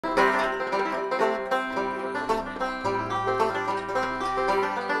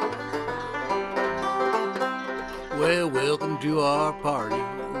welcome to our party.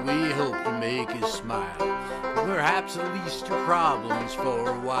 We hope to make you smile. Perhaps at least your problems for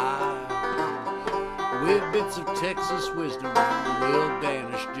a while. With bits of Texas wisdom, we'll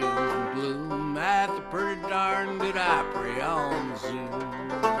banish doom and gloom at the pretty darn good Opry on Zoom.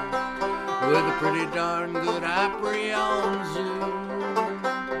 With a pretty darn good Opry on Zoom,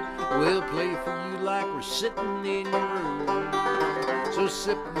 we'll play for you like we're sitting in your room. So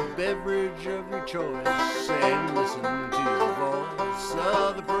sip the beverage of your choice and listen to the voice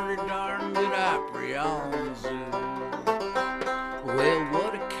of the pretty darn good Opry on Zoom. Well,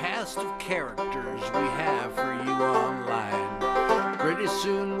 what a cast of characters we have for you online. Pretty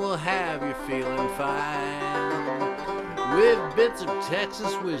soon we'll have you feeling fine. With bits of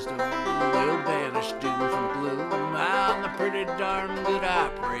Texas wisdom, we'll banish doom from gloom on the pretty darn good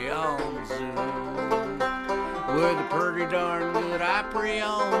Opry on Zoom. We're the pretty darn good Opry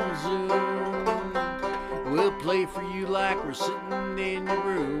on Zoom. We'll play for you like we're sitting in your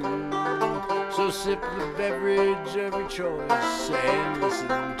room. So sip the beverage of your choice and listen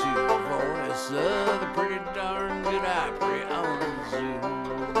to the voice of the pretty darn good Opry on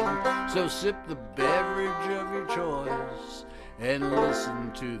Zoom. So sip the beverage of your choice and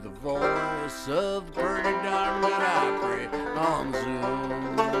listen to the voice of the pretty darn good Opry on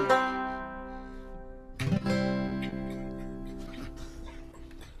Zoom.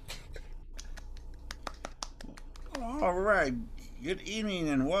 All right, good evening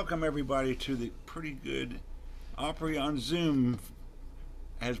and welcome everybody to the Pretty Good Opry on Zoom,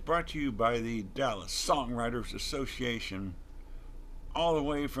 as brought to you by the Dallas Songwriters Association, all the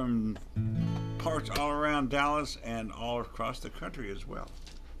way from parts all around Dallas and all across the country as well.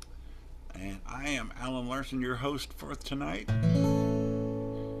 And I am Alllen Larson, your host for tonight.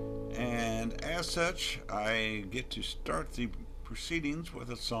 And as such, I get to start the proceedings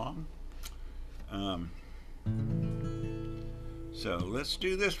with a song. So let's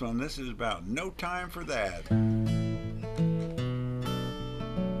do this one. This is about No Time for That.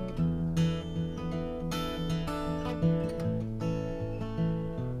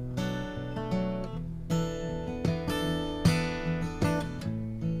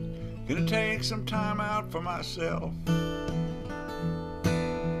 Gonna take some time out for myself.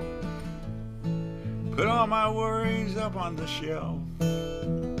 Put all my worries up on the shelf.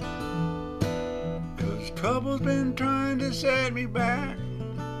 Trouble's been trying to set me back.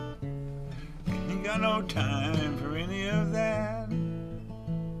 Ain't got no time for any of that.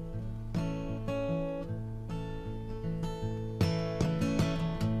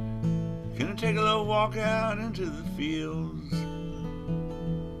 Gonna take a little walk out into the fields.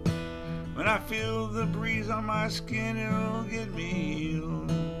 When I feel the breeze on my skin, it'll get me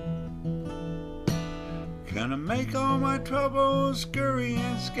healed. Gonna make all my troubles scurry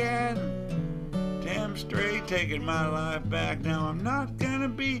and scat. Damn straight taking my life back. Now I'm not gonna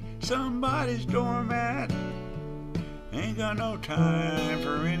be somebody's doormat. Ain't got no time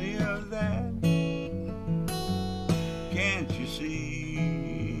for any of that. Can't you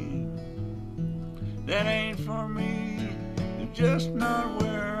see? That ain't for me. It's just not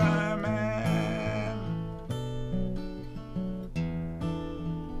where I'm at.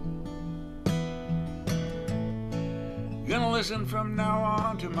 Gonna listen from now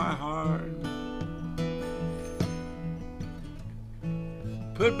on to my heart.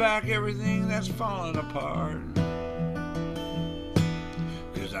 Put back everything that's fallen apart.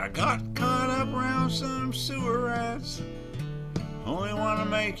 'Cause I got caught up around some sewer rats. Only wanna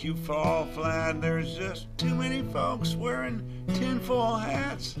make you fall flat. There's just too many folks wearing tinfoil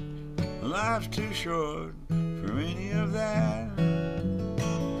hats. Life's too short for any of that.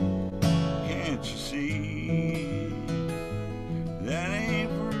 Can't you see? That ain't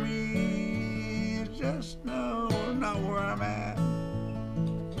for me. It's just not where I'm at.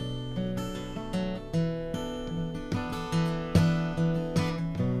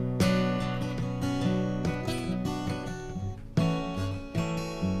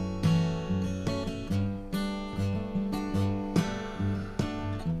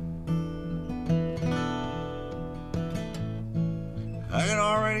 I can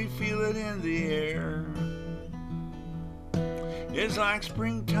already feel it in the air. It's like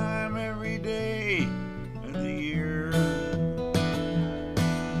springtime every day of the year.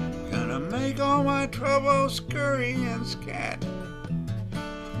 Gonna make all my troubles scurry and scat.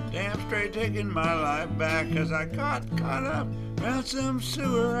 Damn straight taking my life back. 'Cause I got caught up around some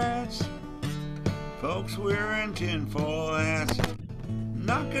sewer rats. Folks wearing tinfoil hats.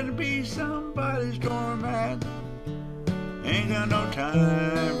 Not gonna be somebody's doormat. Ain't got no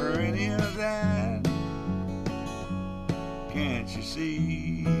time for any of that. Can't you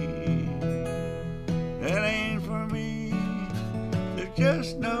see? That ain't for me.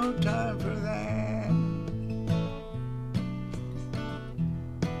 just no time for that.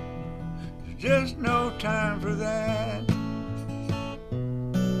 Just no time for that.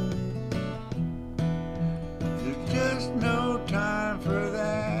 There's just no time for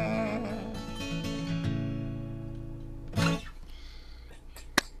that.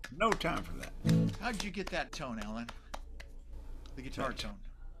 No time for that. How'd you get that tone, Allyn? The guitar tone.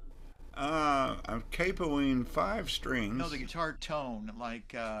 I'm capoing 5 strings. No, the guitar tone,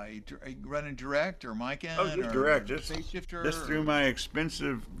 like are you running direct or mic in? Oh, just or direct. Just phase shifter. Just through my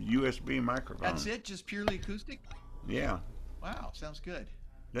expensive USB microphone. That's it? Just purely acoustic? Yeah. Wow, sounds good.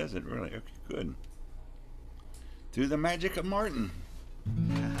 Does it really? Okay, good. Through the magic of Martin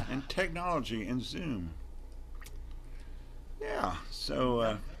and technology and Zoom. Yeah.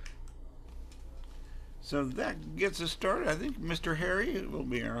 So that gets us started. I think Mr. Harry will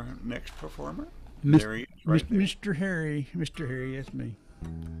be our next performer. There he is, right there. Mr. Harry, that's me.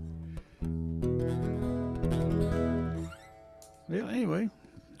 Well, anyway,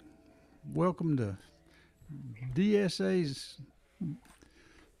 welcome to DSA's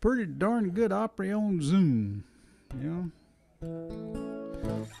pretty darn good Opry on Zoom, you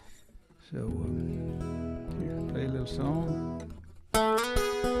know. So, here, play a little song.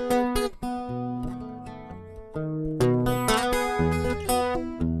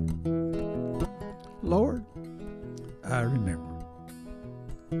 Lord, I remember.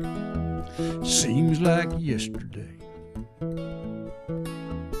 Seems like yesterday.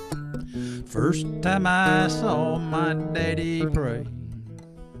 First time I saw my daddy pray.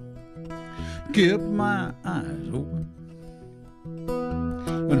 Kept my eyes open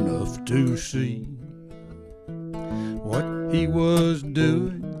enough to see what he was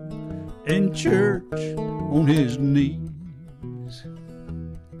doing in church on his knees.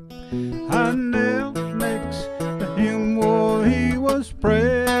 I knelt next to him while he was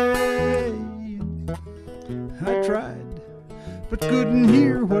praying. I tried, but couldn't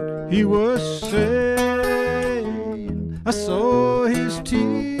hear what he was saying. I saw his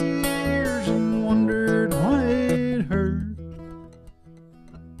tears and wondered why it hurt.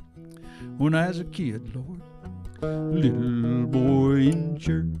 When I was a kid, Lord, little boy in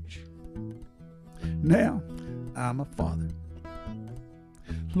church. Now I'm a father.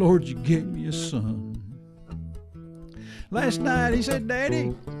 Lord, you gave me a son. Last night he said,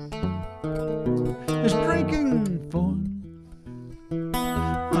 Daddy, is drinking fun?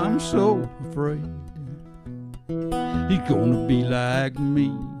 I'm so afraid he's gonna be like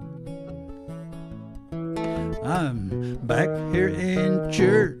me. I'm back here in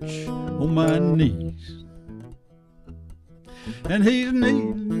church on my knees, and he's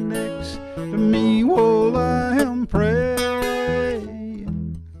kneeling next to me while I am praying.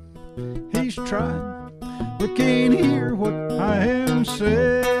 He's trying, but can't hear what I am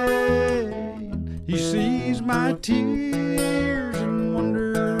saying. He sees my tears and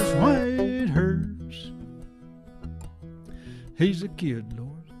wonders why it hurts. He's a kid,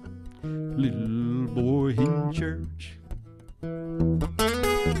 Lord, little boy in church.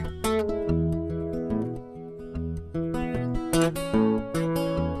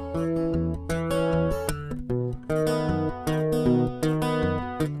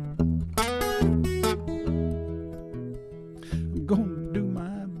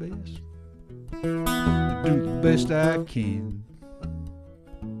 Best I can.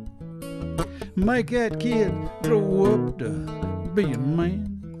 Make that kid grow up to be a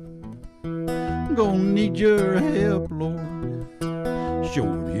man. I'm gonna need your help, Lord,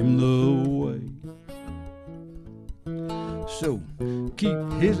 showing him the way. So keep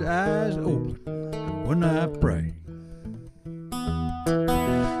his eyes open when I pray.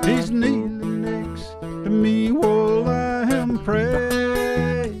 He's kneeling next to me while I am praying.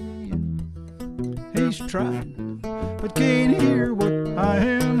 He's trying, but can't hear what I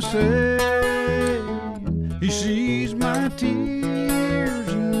am saying. He sees my tears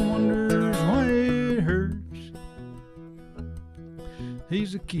and wonders why it hurts.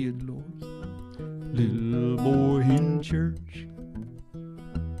 He's a kid, Lord, little boy in church.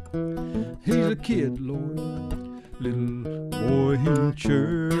 He's a kid, Lord, little boy in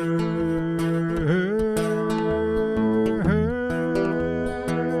church.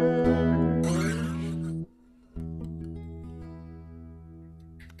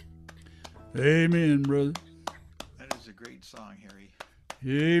 Amen, brother. That is a great song, Harry.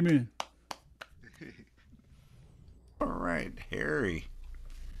 Amen. All right, Harry.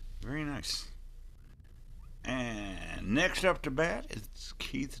 Very nice. And next up to bat is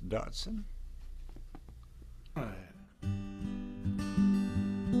Keith Dodson.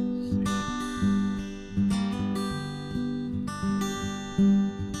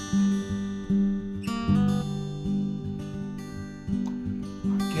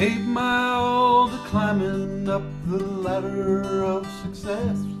 gave my all to climbing up the ladder of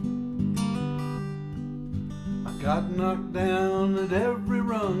success. I got knocked down at every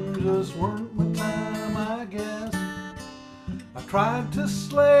rung, just weren't my time, I guess. I tried to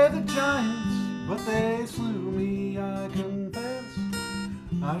slay the giants, but they slew me, I confess.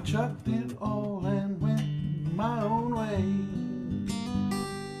 I chucked it all and went my own way.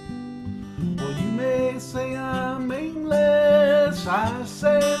 Well, you may say I'm aimless, I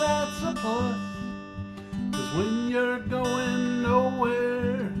say that's a plus. 'Cause when you're going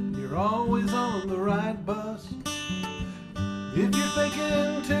nowhere, you're always on the right bus. If you're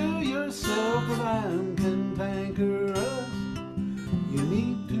thinking to yourself that I'm cantankerous, you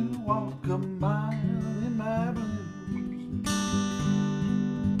need to walk a mile in my blues.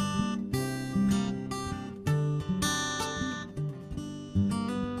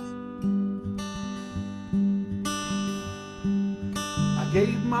 I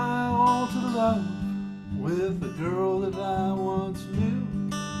gave my all to love with a girl that I once knew.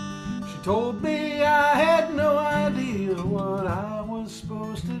 She told me I had no idea what I was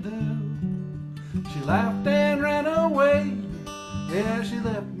supposed to do. She laughed and ran away. Yeah, she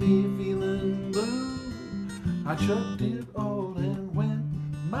left me feeling blue. I chucked it all and went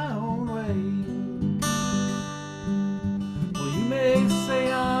my own way. Well, you may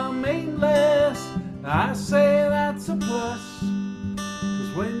say I'm aimless, I say that's a plus.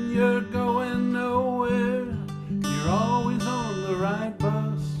 'Cause when you're going nowhere, you're always on the right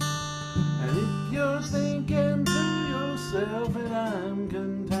bus. And if you're thinking to yourself that I'm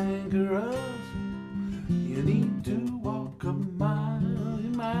cantankerous, you need to walk a mile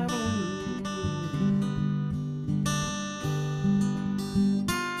in my blues.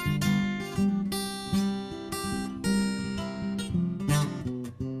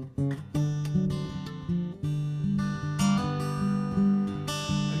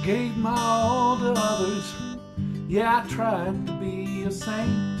 I gave my all to others, yeah, I tried to be a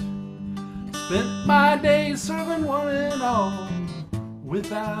saint. Spent my days serving one and all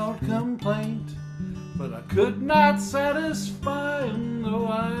without complaint. But I could not satisfy 'em, though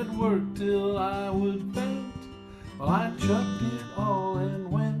I'd work till I would faint. Well, I chucked it all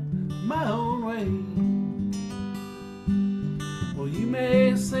and went my own way. Well, you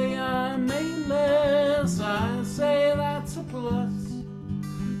may say I'm aimless, I say that's a plus.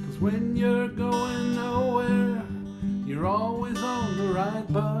 'Cause when you're going nowhere, you're always on the right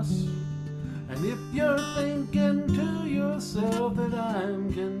bus. And if you're thinking to yourself that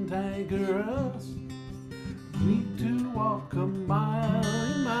I'm cantankerous, you need to walk a mile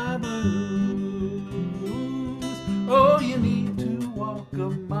in my blues. Oh, you need to walk a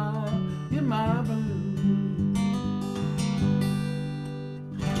mile in my blues.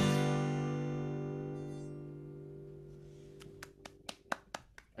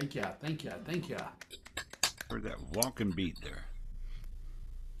 Thank ya, thank ya, thank ya. Heard that walking beat there.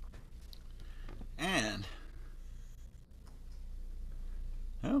 And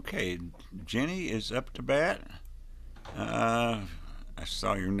okay, Jenny is up to bat. I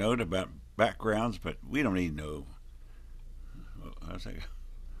saw your note about backgrounds, but we don't need no. I was like,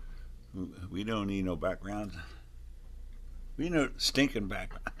 we don't need no backgrounds. We know stinking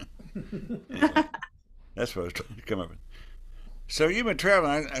background. Anyway, that's what I was trying to come up with. So you've been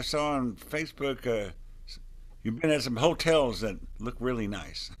traveling. I saw on Facebook. You've been at some hotels that look really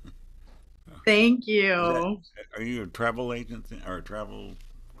nice. Thank you. Are you a travel agent or a travel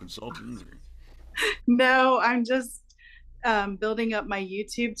consultant? Or? No, I'm just building up my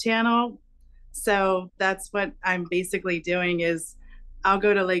YouTube channel. So that's what I'm basically doing is I'll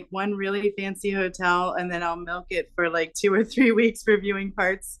go to like one really fancy hotel and then I'll milk it for like 2 or 3 weeks reviewing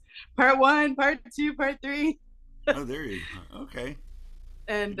parts. Part 1, part 2, part 3. Oh, there you go. Okay.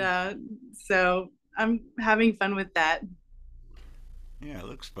 And so I'm having fun with that. Yeah, it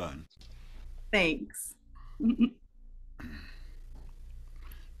looks fun. Thanks.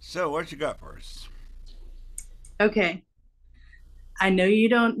 So what you got for us? Okay. I know you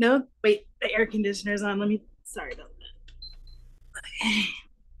don't know. Wait, the air conditioner's on. Sorry about that. Okay.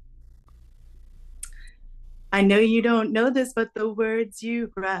 I know you don't know this, but the words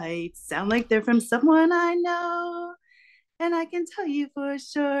you write sound like they're from someone I know. And I can tell you for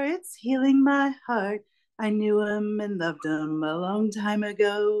sure it's healing my heart. I knew him and loved him a long time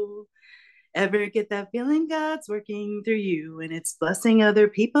ago. Ever get that feeling God's working through you and it's blessing other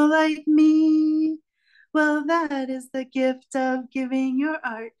people like me? Well, that is the gift of giving your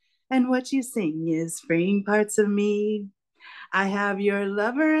art, and what you sing is freeing parts of me. I have your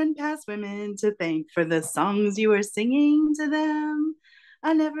lover and past women to thank for the songs you were singing to them.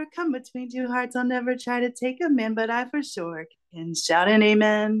 I never come between two hearts, I'll never try to take a man, but I for sure and shout an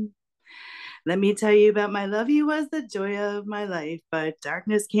amen. Let me tell you about my love. He was the joy of my life, but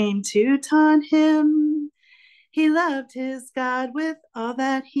darkness came to taunt him. He loved his God with all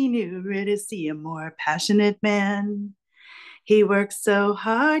that he knew, ready to see a more passionate man. He worked so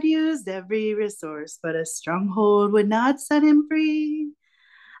hard, used every resource, but a stronghold would not set him free.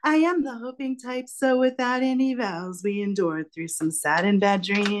 I am the hoping type, so without any vows, we endured through some sad and bad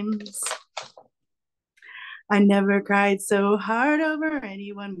dreams. I never cried so hard over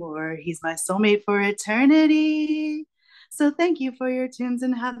anyone more. He's my soulmate for eternity. So thank you for your tunes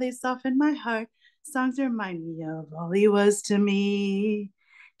and how they soften my heart. Songs remind me of all he was to me.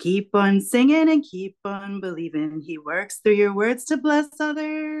 Keep on singing and keep on believing. He works through your words to bless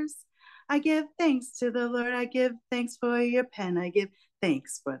others. I give thanks to the Lord. I give thanks for your pen. I give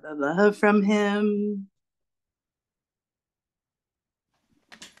thanks for the love from him.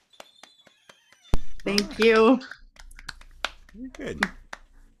 Thank you. You're good.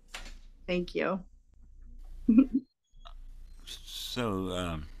 Thank you.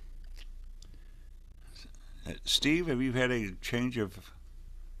 So, Steve, have you had a change of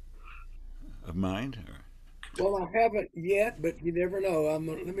mind? Well, I haven't yet, but you never know.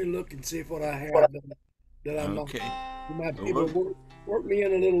 Let me look and see if what I have that I'm Okay. you might be able to work me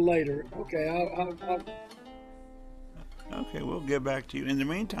in a little later. Okay, Okay, we'll get back to you. In the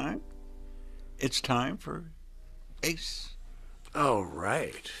meantime, it's time for Ace. All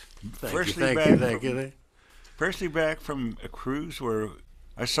right. Thank you. Firstly, back from a cruise where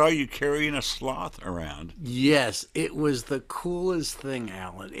I saw you carrying a sloth around. Yes, it was the coolest thing,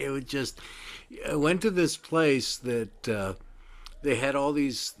 Allyn. I went to this place that they had all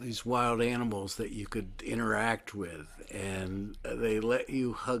these wild animals that you could interact with, and they let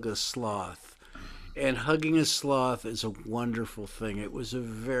you hug a sloth. And hugging a sloth is a wonderful thing. It was a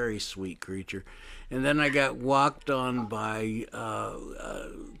very sweet creature. And then I got walked on by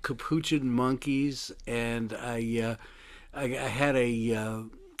capuchin monkeys, and I had a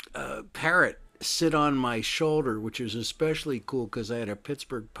parrot sit on my shoulder, which is especially cool because I had a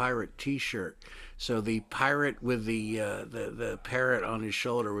Pittsburgh Pirate T-shirt. So the pirate with the parrot on his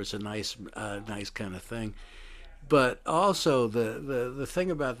shoulder was a nice kind of thing. But also the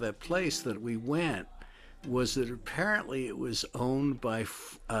thing about that place that we went was that apparently it was owned by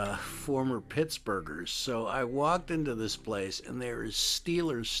former Pittsburghers. So I walked into this place and there is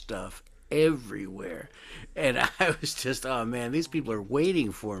Steelers stuff everywhere. And I was just, oh man, these people are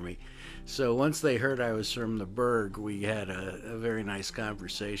waiting for me. So once they heard I was from the Berg, we had a very nice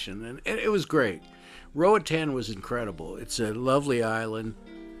conversation. And it was great. Roatan was incredible. It's a lovely island.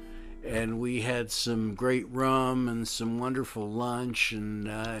 And we had some great rum and some wonderful lunch, and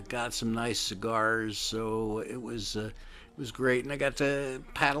got some nice cigars. So it was great, and I got to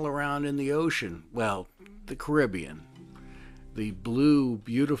paddle around in the ocean. Well, the Caribbean, the blue,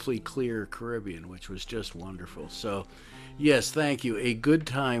 beautifully clear Caribbean, which was just wonderful. So, yes, thank you. A good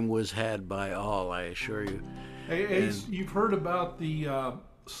time was had by all, I assure you. Hey, Ace, you've heard about the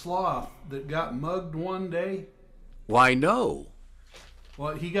sloth that got mugged one day? Why, no.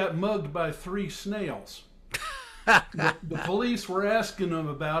 Well, he got mugged by 3 snails. The police were asking him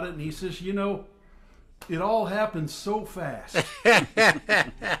about it, and he says, it all happened so fast.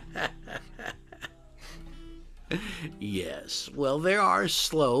 Yes, well, they are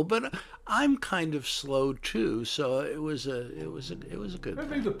slow, but I'm kind of slow too, so it was a good That'd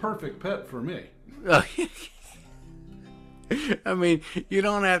thing. be the perfect pet for me. I mean, you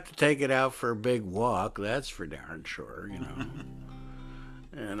don't have to take it out for a big walk, that's for darn sure,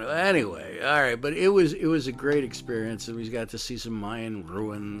 And anyway, all right, but it was a great experience, and we got to see some Mayan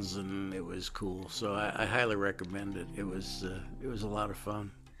ruins, and it was cool. So I highly recommend it. It was a lot of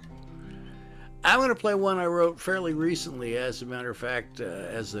fun. I'm going to play one I wrote fairly recently, as a matter of fact,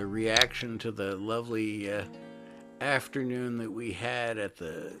 as a reaction to the lovely afternoon that we had at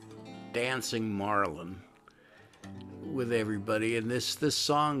the Dancing Marlin with everybody, and this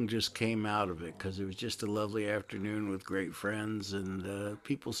song just came out of it because it was just a lovely afternoon with great friends, and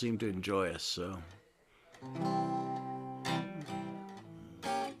people seemed to enjoy us. So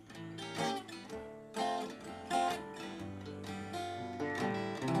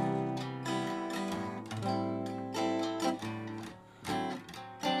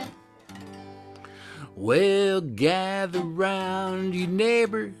well, gather round, you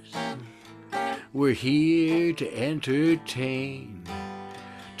neighbors, we're here to entertain,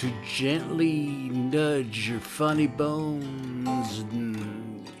 to gently nudge your funny bones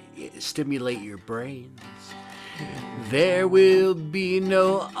and stimulate your brains. There will be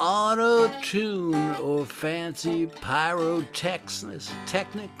no auto-tune or fancy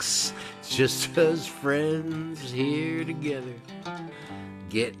pyrotechnics, just us friends here together,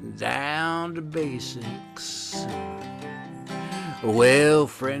 getting down to basics. Well,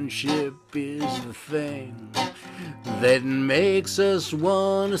 friendship is the thing that makes us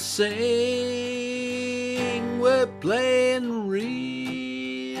want to sing. We're playing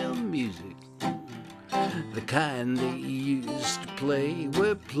real music, the kind that you used to play.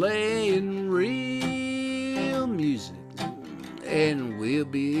 We're playing real music, and we'll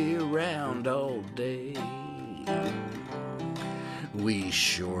be around all day. We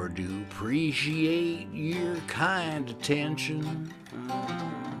sure do appreciate your kind attention.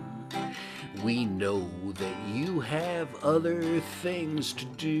 We know that you have other things to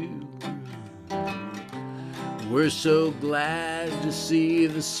do. We're so glad to see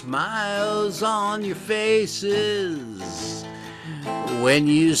the smiles on your faces when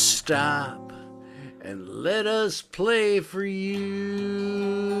you stop and let us play for you.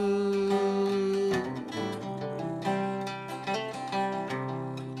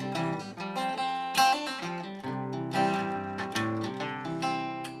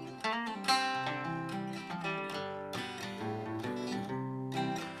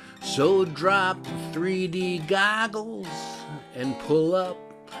 So drop the 3D goggles and pull up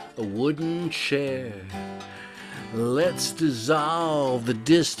a wooden chair. Let's dissolve the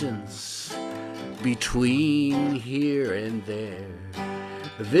distance between here and there.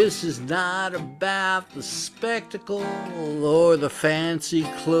 This is not about the spectacle or the fancy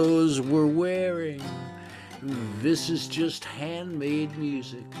clothes we're wearing. This is just handmade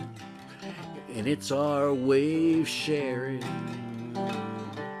music, and it's our way of sharing.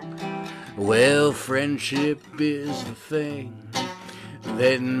 Well, friendship is the thing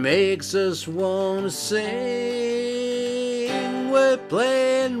that makes us want to sing. We're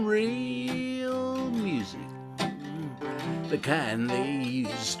playing real music, the kind they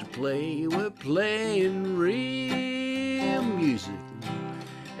used to play. We're playing real music,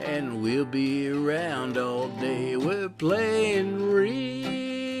 and we'll be around all day. We're playing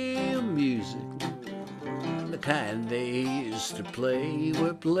real music, the kind they used to play.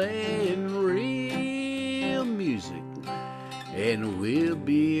 We're playing real music, and we'll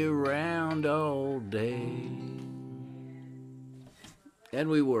be around all day. And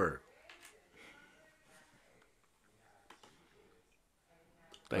we were.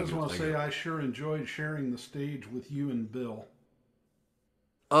 I just want to say I sure enjoyed sharing the stage with you and Bill.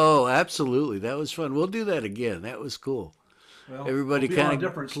 Oh, absolutely. That was fun. We'll do that again. That was cool. Well, Everybody we'll be on kind a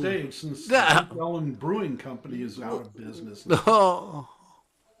of different stage since the Alllen Brewing Company is out of business. Oh,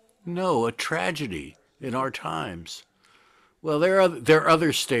 no, a tragedy in our times. Well, there are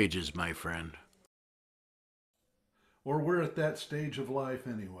other stages, my friend. Or we're at that stage of life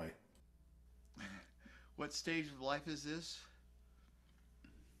anyway. What stage of life is this?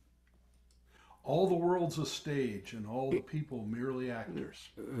 All the world's a stage, and all the people merely actors.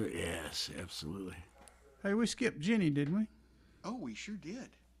 Yes, absolutely. Hey, we skipped Jenny, didn't we? Oh, we sure did.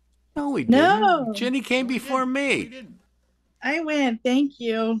 No, we No. didn't. Jenny came before We me. didn't. I went. Thank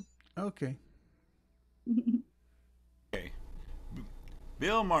you. Okay.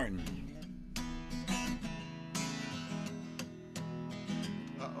 Bill Martin.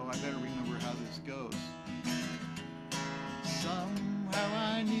 Uh-oh, I better remember how this goes. Somehow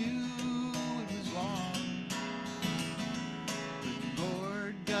I knew it was wrong. But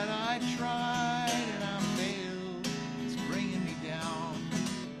Lord God, I tried and I failed. It's bringing me down.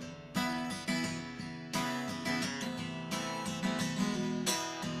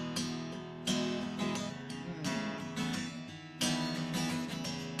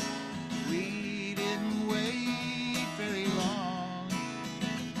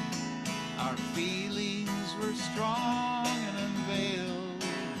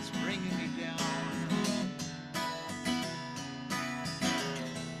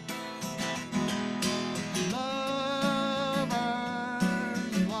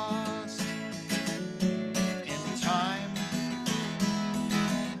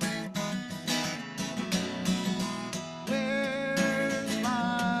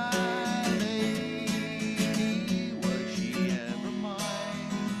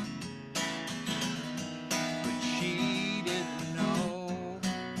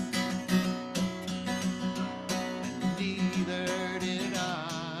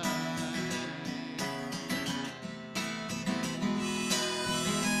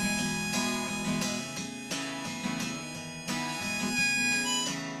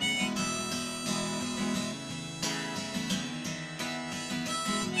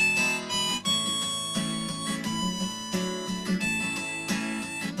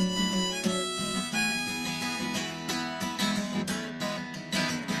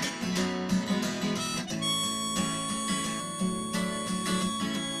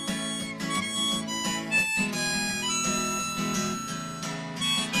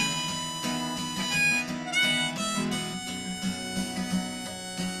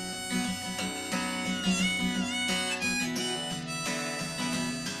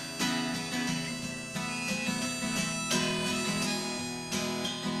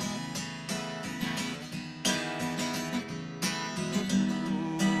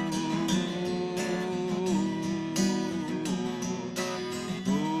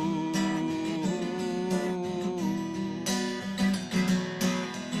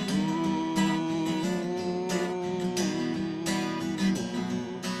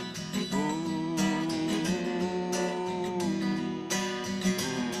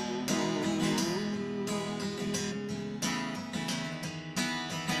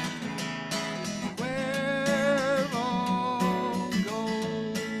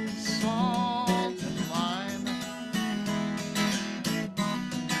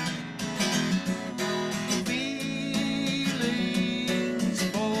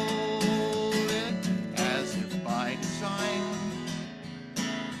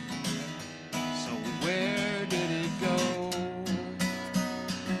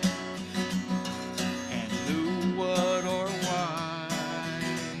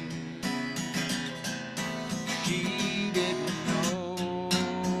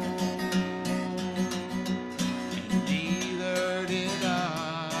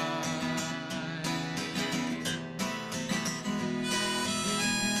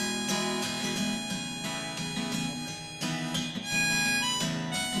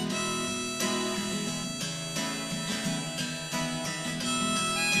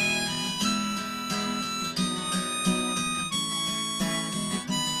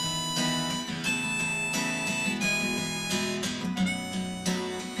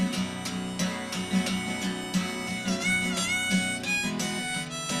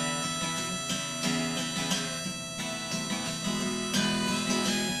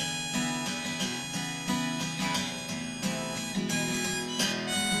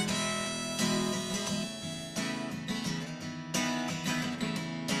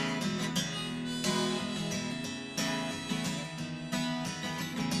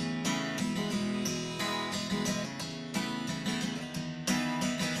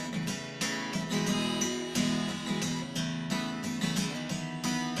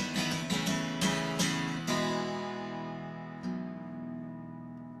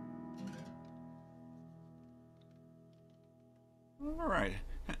 All right.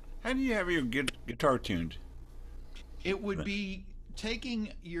 How do you have your guitar tuned? It would be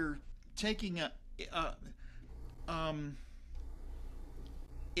taking a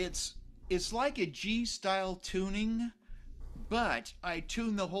it's like a G style tuning, but I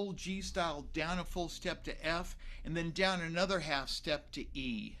tune the whole G style down a full step to F and then down another half step to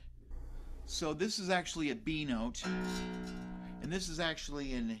E. So this is actually a B note, and this is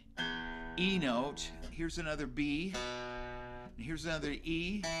actually an E note. Here's another B, and here's another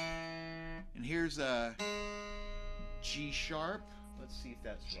E, and here's a G sharp. Let's see if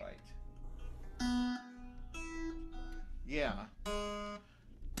that's right. Yeah.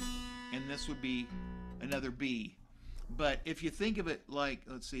 And this would be another B. But if you think of it like,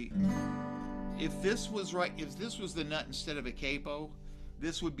 let's see, if this was right, if this was the nut instead of a capo,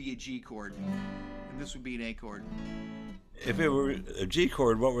 this would be a G chord, and this would be an A chord. If it were a G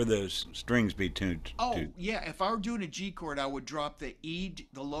chord, what would the strings be tuned Oh, to? yeah, if I were doing a G chord, I would drop the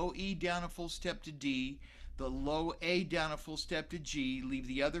low E down a full step to D, the low A down a full step to G, leave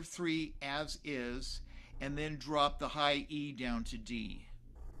the other three as is, and then drop the high E down to D.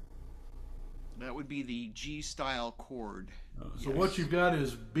 That would be the G style chord. So what you've got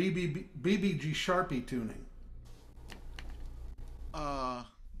is BBG Sharpie tuning.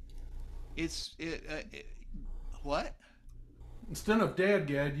 What? Instead of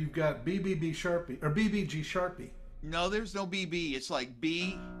Dadgad, you've got BBB Sharpie or BBG Sharpie. No, there's no BB. It's like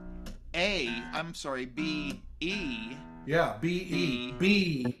B E. Yeah, B-E.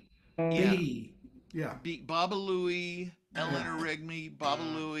 B. Yeah. B. Yeah. Baba Louie, Eleanor Rigby, Baba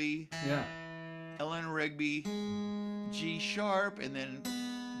Louie, Yeah. Eleanor Rigby, G sharp, and then.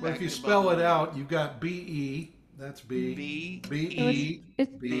 But back if you to spell Baba it out, you've got B-E. That's B. B. B-E.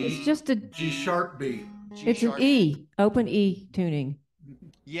 It's just a G sharp B. G it's sharp. an E, open E tuning,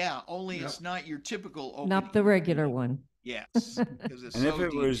 Yeah, only Yep. it's not your typical open. not the regular one. Yes, because it's And if so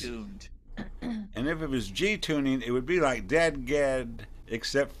it was- detuned. And if it was G tuning, it would be like Dadgad,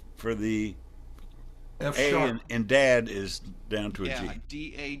 except for the F A sharp. and Dad is down to a G. Yeah,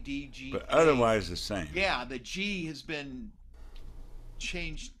 D-A-D-G. But otherwise the same. Yeah, the G has been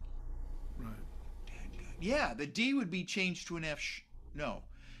changed. Right. Yeah, the D would be changed to an F. No.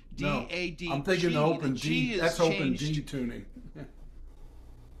 No, D-A-D-G. I'm thinking open the G D. is That's open changed. D tuning.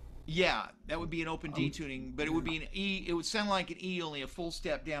 Yeah, that would be an open D tuning, but it would be an E. It would sound like an E, only a full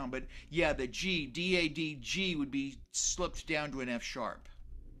step down. But yeah, the G, D-A-D-G, would be slipped down to an F sharp.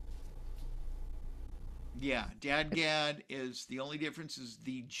 Yeah, Dadgad is the only difference is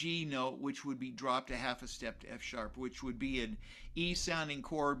the G note, which would be dropped a half a step to F sharp, which would be an E sounding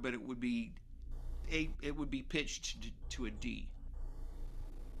chord, but it would be pitched to a D.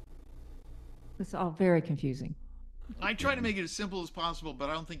 It's all very confusing. I try to make it as simple as possible, but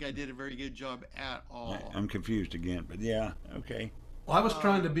I don't think I did a very good job at all. I'm confused again, but yeah, okay. Well, I was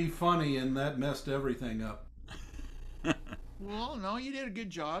trying to be funny, and that messed everything up. Well, no, you did a good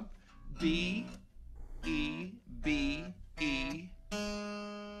job. B, E, B, E,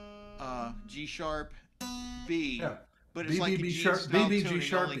 G sharp, B. Yeah. But it's like a BBB G sharp, style BBG tuning,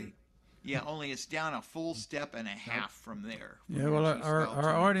 Sharpie. only- Yeah, only it's down a full step and a half from there. Yeah, well, our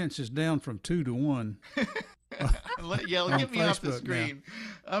audience is down from 2 to 1. Yeah, on get me off the Facebook now. screen.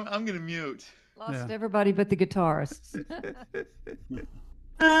 I'm going to mute. Lost everybody but the guitarists.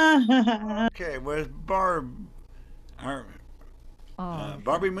 Okay, well, Barbie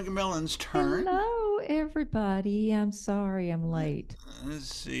McMillen's turn. Hello, everybody. I'm sorry I'm late. Let's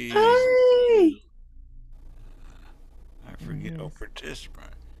see. Hey! I forget. Oh, Yes.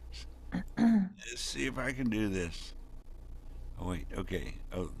 participant. Let's see if I can do this. Oh, wait. Okay.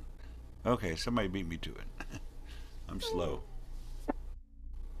 Oh, okay. Somebody beat me to it. I'm slow.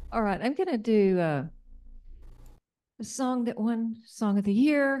 All right, I'm going to do a song that won Song of the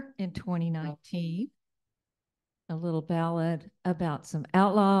Year in 2019. A little ballad about some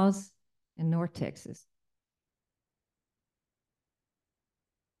outlaws in North Texas.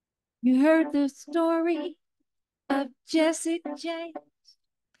 You heard the story of Jesse James.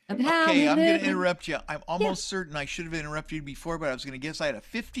 Of how Okay, he I'm going lived to in- interrupt you. I'm almost certain I should have interrupted you before, but I was going to guess I had a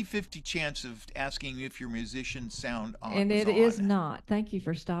 50-50 chance of asking you if your musician sound on. And was it is on. not. Thank you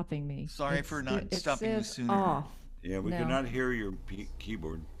for stopping me. Sorry for not it stopping you says sooner. Off. Yeah, we No. could not hear your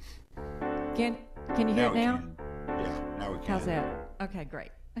keyboard. Can you hear it we now? can. Yeah, now we can. How's that? Okay, great.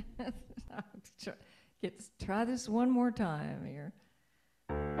 Try this one more time here.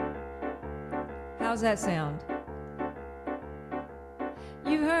 How's that sound?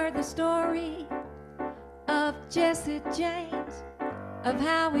 You heard the story of Jesse James, of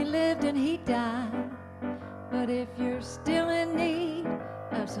how he lived and he died. But if you're still in need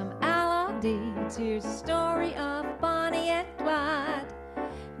of some outlaw all deeds. Here's the story of Bonnie and Clyde.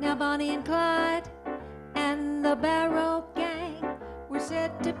 Now Bonnie and Clyde and the Barrow Gang were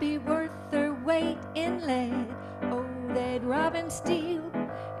said to be worth their weight in lead. Oh, they'd rob and steal,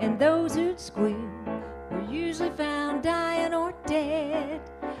 and those who'd squeal were usually found dying or dead.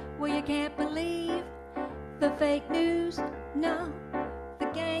 Well, you can't believe the fake news, no. The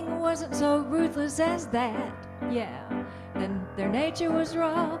gang wasn't so ruthless as that, yeah. And their nature was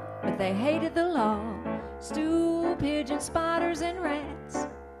raw, but they hated the law. Stool pigeons, spiders, and rats.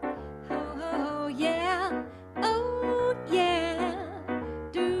 Oh, yeah, oh, yeah.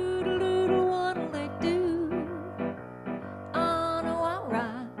 Doodle-doodle, what'll they do? On a wild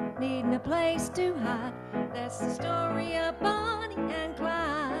ride, needing a place to hide. That's the story of Bonnie and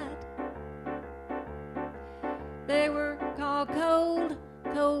Clyde. They were called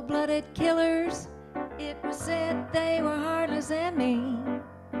cold-blooded killers. It was said they were heartless and mean.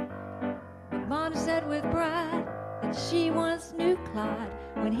 But Bonnie said with pride that she once knew Clyde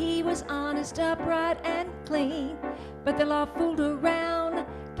when he was honest, upright, and clean. But the law fooled around,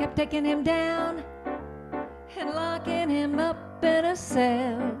 kept taking him down and locking him up in a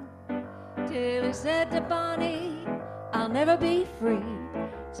cell. Till he said to Bonnie, I'll never be free,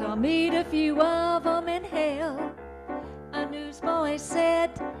 so I'll meet a few of them in hell. A newsboy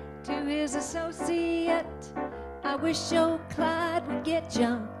said to his associate, I wish old Clyde would get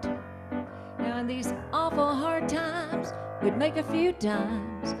jumped. Now in these awful hard times, we'd make a few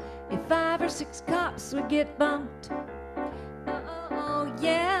dimes if 5 or 6 cops would get bumped. Oh,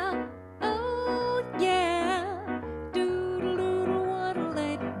 yeah, oh, yeah. Doodle-doodle, what'll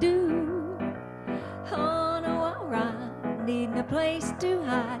they do? On a wild ride, needing a place to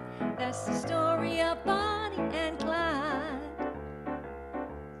hide. That's the story of Bonnie and Clyde.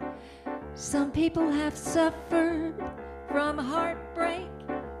 Some people have suffered from heartbreak,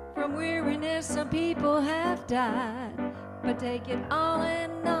 from weariness. Some people have died. But take it all in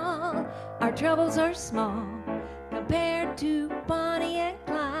all, our troubles are small compared to Bonnie and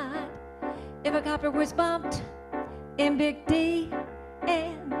Clyde. If a copper was bumped in Big D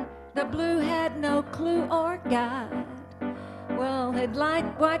and the blue had no clue or guide, well, they'd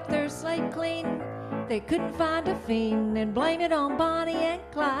wipe their slate clean. They couldn't find a fiend and blame it on Bonnie and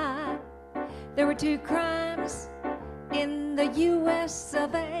Clyde. There were 2 crimes in the U.S.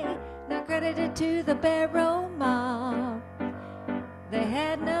 of A, not credited to the Barrow mob. They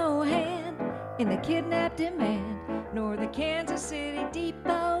had no hand in the kidnapped demand, nor the Kansas City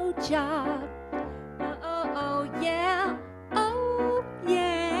Depot job. Oh, yeah, oh,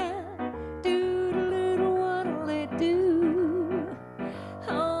 yeah. Doodle-doodle, what'll they do?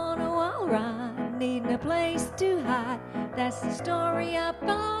 On a wild ride, needing a place to hide. That's the story of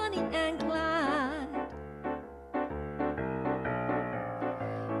Bonnie and Clyde.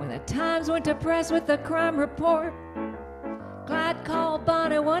 When the Times went to press with the crime report, Clyde called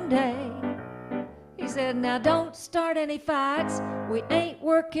Bonnie one day. He said, now don't start any fights. We ain't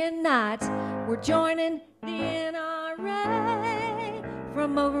working nights. We're joining the NRA.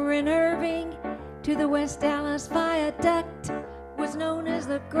 From over in Irving to the West Dallas Viaduct was known as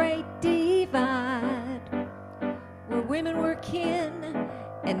the Great Divide, where women were kin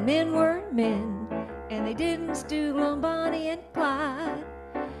and men were men, and they didn't stool on Bonnie and Clyde.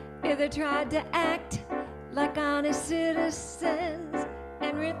 If they tried to act like honest citizens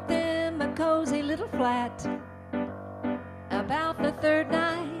and rent them a cozy little flat, about the 3rd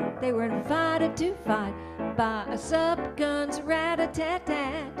night they were invited to fight by a sub-gun's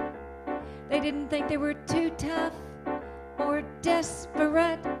rat-a-tat-tat. They didn't think they were too tough or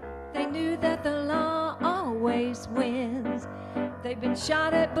desperate. They knew that the law always wins. They'd been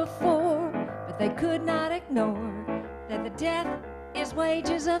shot at before, but they could not ignore that the death is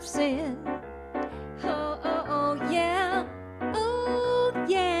wages of sin. Oh, yeah, oh,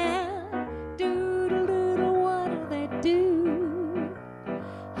 yeah. Doodle-doodle, what'll they do?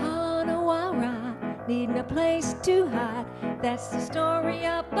 On a wild ride, needing a place to hide. That's the story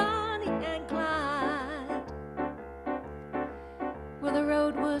of Bonnie and Clyde. Well, the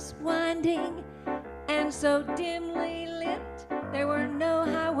road was winding and so dimly lit, there were no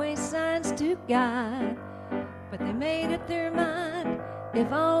highway signs to guide. But they made up their mind,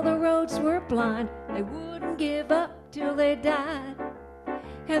 if all the roads were blind, they wouldn't give up till they died.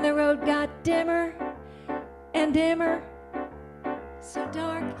 And the road got dimmer and dimmer, so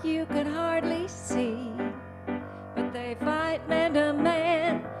dark you could hardly see. But they fight man to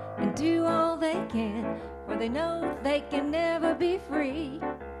man and do all they can, for they know they can never be free.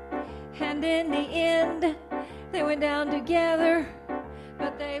 And in the end, they went down together,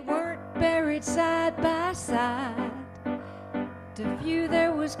 but they weren't buried side by side. a few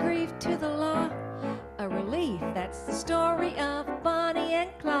there was grief to the law, a relief. That's the story of Bonnie and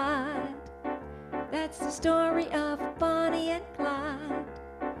Clyde. That's the story of Bonnie and Clyde.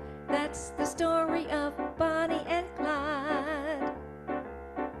 That's the story of Bonnie and Clyde.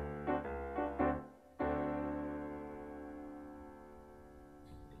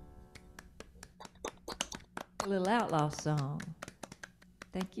 A little outlaw song.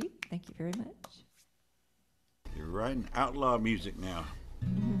 Thank you. Thank you very much. You're writing outlaw music now.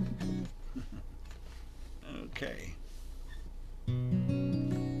 Okay.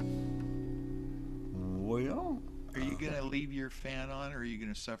 Well, Are you going to leave your fan on, or are you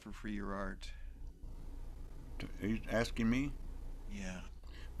going to suffer for your art? are you asking me? Yeah.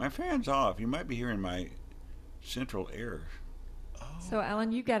 My fan's off. You might be hearing my central air. Oh. So,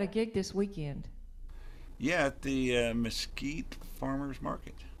 Allyn, you got a gig this weekend. Yeah, at the Mesquite Farmers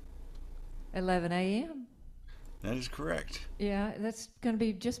Market. 11 a.m. That is correct. Yeah, that's going to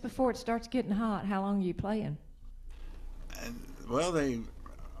be just before it starts getting hot. How long are you playing? Well, they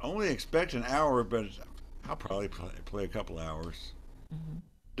only expect an hour, but I'll probably play a couple hours,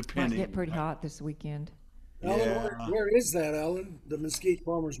 depending. Might get pretty hot this weekend. Yeah. Allyn, where is that, Allyn? The Mesquite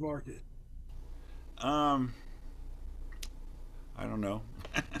Farmers Market. I don't know.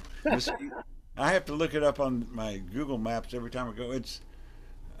 I have to look it up on my Google Maps every time I go. It's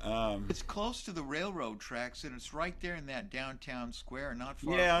close to the railroad tracks, and it's right there in that downtown square, not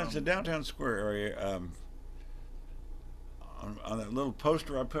far yeah, from... it's a downtown square area. On that little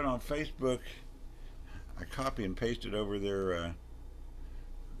poster I put on Facebook, I copy and pasted over their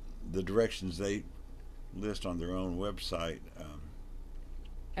the directions they list on their own website.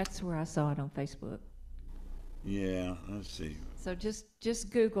 That's where I saw it on Facebook. Yeah, let's see. So just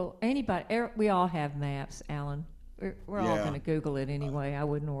Google anybody. We all have maps, Allyn. We're all Yeah. going to Google it anyway. I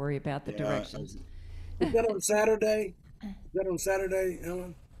wouldn't worry about the Yeah, directions. Is that on Saturday? Is that on Saturday,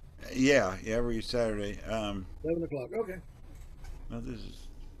 Allyn? Yeah, every Saturday. 11 o'clock. Okay. Well, this is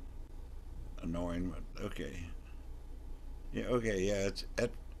annoying, but okay. Yeah, okay, yeah, it's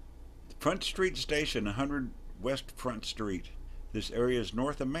at Front Street Station, 100 West Front Street. This area is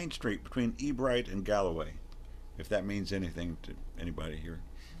north of Main Street between Ebright and Galloway, if that means anything to anybody here.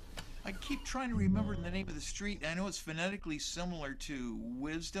 I keep trying to remember the name of the street. I know it's phonetically similar to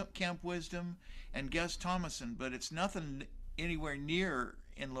Camp Wisdom and Gus Thomason, but it's nothing anywhere near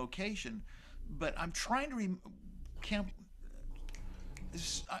in location. But I'm trying to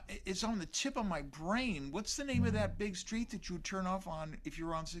it's on the tip of my brain. What's the name of that big street that you would turn off on if you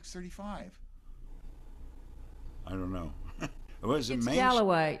were on 635? I don't know. Was it It's Main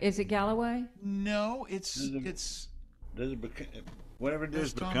Galloway. Is it Galloway? No, it's Does it whatever it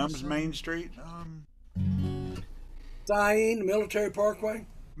is Gus becomes Thomason. Main Street? Tyene, Military Parkway?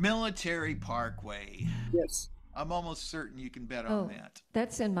 Military Parkway. Yes. I'm almost certain you can bet Oh, on that.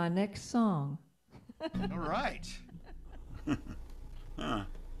 that's in my next song. All right. Huh.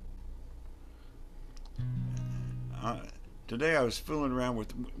 Today I was fooling around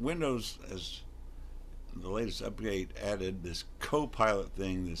with Windows as the latest update added this co-pilot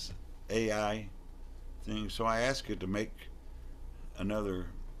thing, this AI thing. So I asked it to make another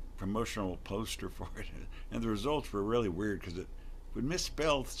promotional poster for it, and the results were really weird because it would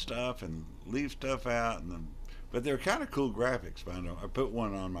misspell stuff and leave stuff out, but they're kind of cool graphics. I put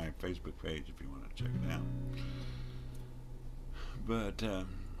one on my Facebook page if you want to check it out. But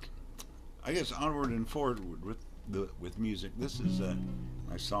I guess onward and forward with music. This is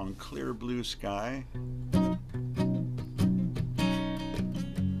my song "Clear Blue Sky."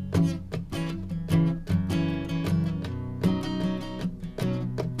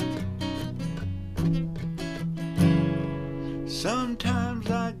 Sometimes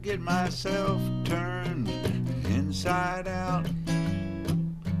I get myself turned inside out,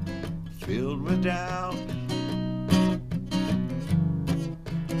 filled with doubt.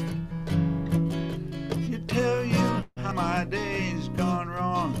 Tell you how my day's gone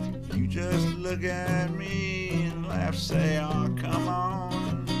wrong. You just look at me and laugh, say, oh, come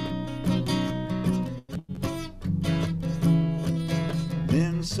on.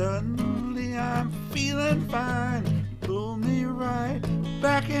 Then suddenly I'm feeling fine. Pull me right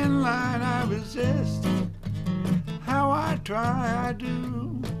back in line. I resist. How I try, I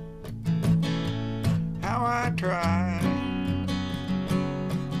do. How I try.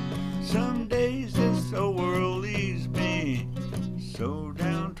 Some days this old world leaves me so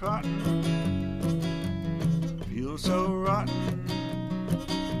downtrodden, feel so rotten.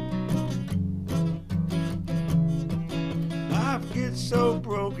 I get so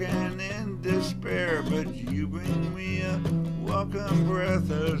broken in despair, but you bring me a welcome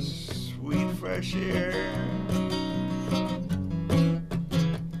breath of sweet fresh air.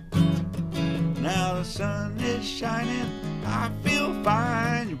 sun is shining, I feel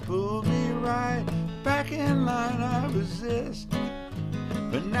fine. You pulled me right back in line, I resist.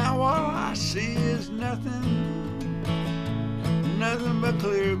 But now all I see is nothing, nothing but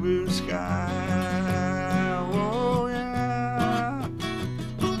clear blue sky. Oh yeah,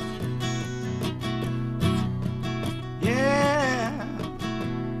 yeah.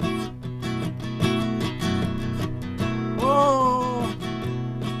 Oh,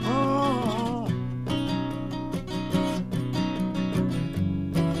 oh.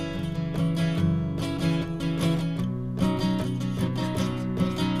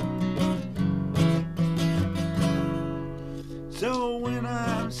 So when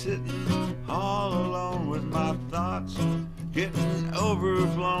I'm sitting all alone with my thoughts getting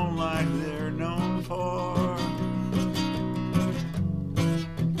overblown like they're known for,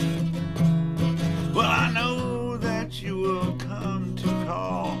 well, I know that you will come to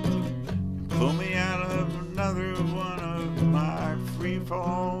call and pull me out of another one of my free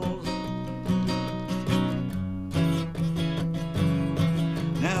falls.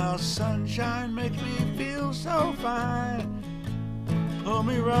 Now sunshine makes me feel so fine. Pull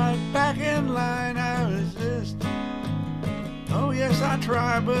me right back in line, I resist. Oh yes, I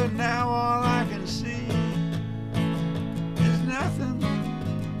try, but now all I can see is nothing,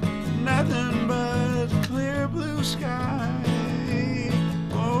 nothing but clear blue sky.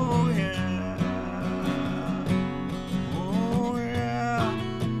 Oh yeah, oh yeah.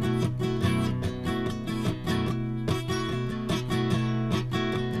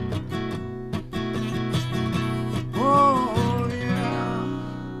 Oh yeah.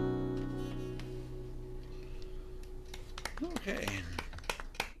 Okay.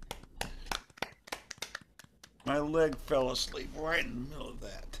 My leg fell asleep right in the middle of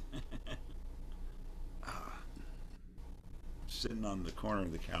that. Sitting on the corner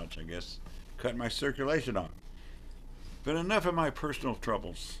of the couch, I guess, cut my circulation off. But enough of my personal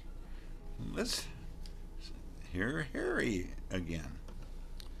troubles. Let's hear Harry again.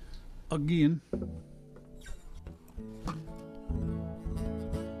 Again.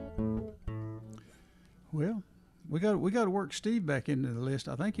 Well, we got to work Steve back into the list.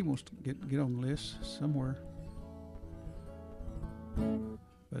 I think he wants to get on the list somewhere.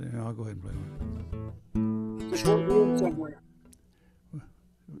 But I'll go ahead and play one. Just want to do it somewhere.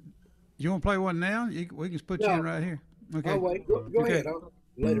 You want to play one now? We can put you in right here. Okay. I'll wait. Go Okay. ahead.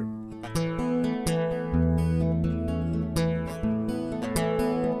 Later.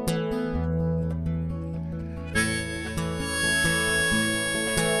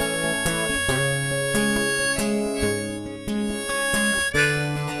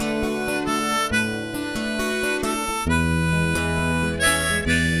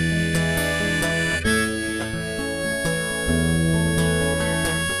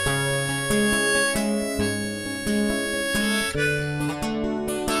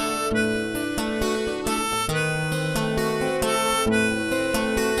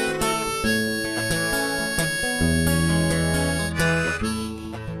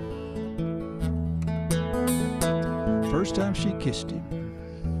 First time she kissed him,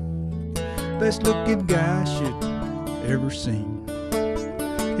 best looking guy she'd ever seen.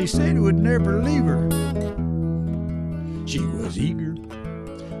 He said he would never leave her. She was eager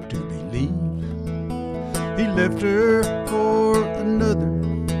to believe. He left her for another.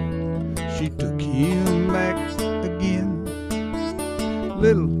 She took him back again.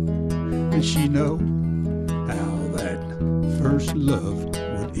 Little did she know how that first love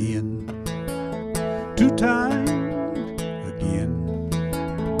would end. 2 times again,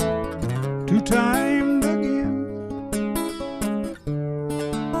 2 times again.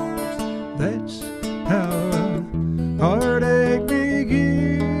 That's how heartache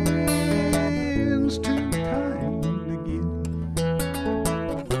begins. 2 times again,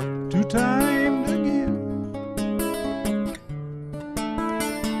 2 times again.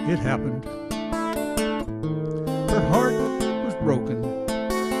 It happened. Her heart was broken.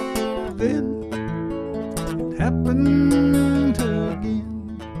 Then it happened again.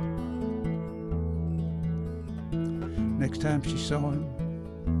 Next time she saw him,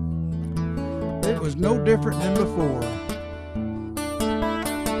 it was no different than before.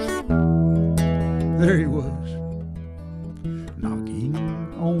 There he was, knocking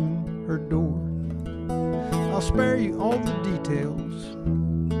on her door. I'll spare you all the details.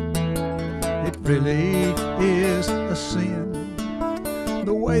 It really is a sin,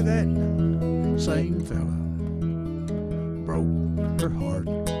 the way that same fella broke her heart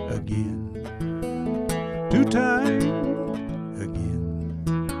again. 2 times again,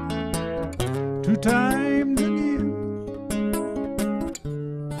 2 times again.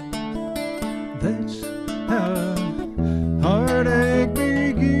 That's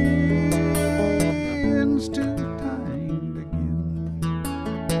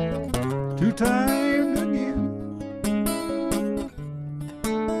two-timed again.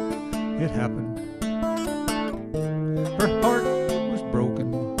 It happened. Her heart was broken.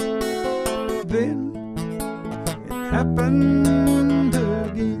 Then it happened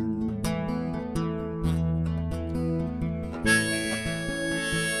again.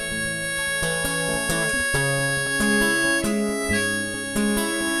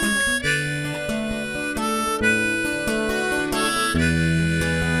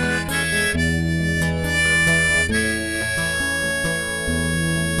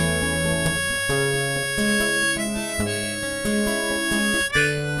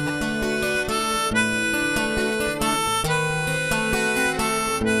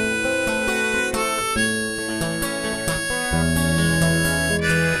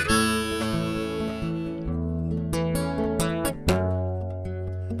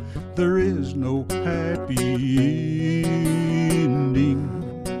 There is no happy ending,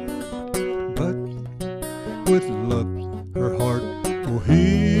 but with luck her heart will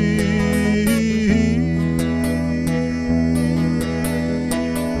heal.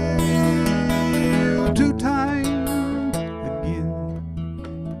 Two-timed again,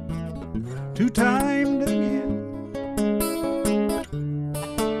 two-timed again.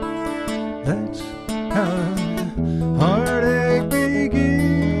 That's how heartache begins.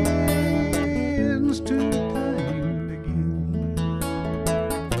 Two-timed again,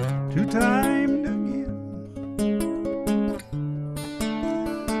 two-timed again.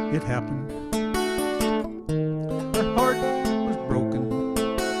 It happened. Her heart was broken.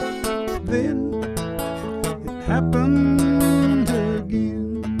 Then it happened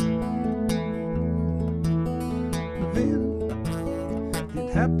again. Then it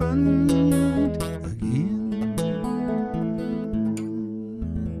happened again.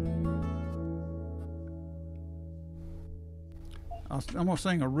 I'm going to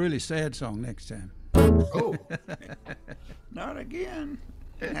sing a really sad song next time. Oh, not again.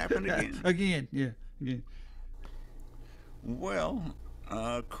 It happened again. Again, yeah, again. Well,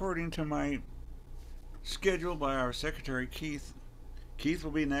 according to my schedule by our secretary, Keith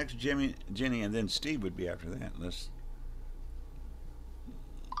will be next, Jenny, and then Steve would be after that, unless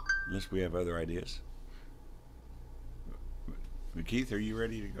we have other ideas. But Keith, are you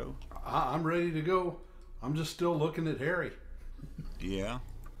ready to go? I'm ready to go. I'm just still looking at Harry. Yeah.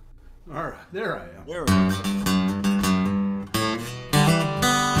 All right, there I am. There we go.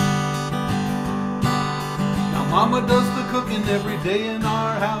 Now Mama does the cooking every day in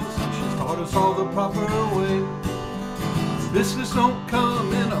our house. She's taught us all the proper way. Biscuits don't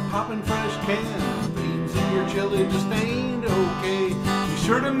come in a poppin' fresh can. Beans in your chili just ain't okay. Be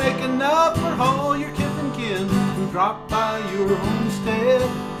sure to make enough for all your kith and kin who drop by your homestead.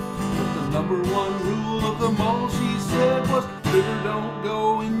 But the number one rule of them all, she said, was sugar don't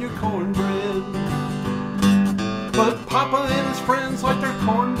go in your cornbread. But Papa and his friends like their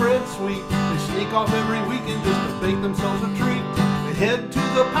cornbread sweet. They sneak off every weekend just to bake themselves a treat. They head to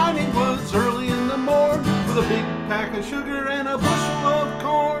the piney woods early in the morn with a big pack of sugar and a bushel of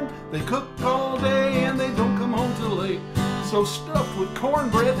corn. They cook all day and they don't come home till late. So stuffed with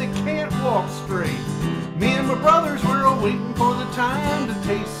cornbread they can't walk straight. Me and my brothers were all waiting for the time to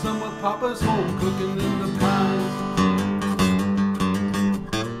taste some of Papa's home cooking in the pines.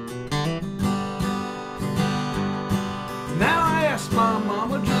 Now I asked my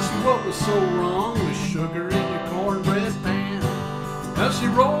mama just what was so wrong with sugar in your cornbread pan. Now she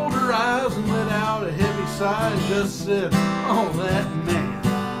rolled her eyes and let out a heavy sigh and just said, oh, that man.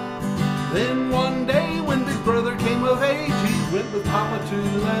 Then one day when Big Brother came of age, he went with Papa to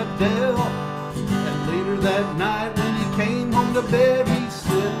that dell. And later that night when he came home to bed, he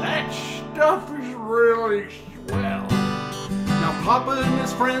said, that stuff is really swell. Now Papa and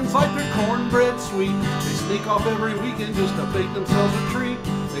his friends like their cornbread sweet. They sneak off every weekend just to bake themselves a treat.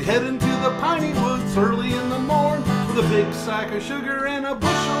 They head into the piney woods early in the morn with a big sack of sugar and a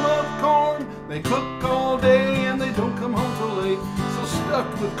bushel of corn. They cook all day and they don't come home till late. So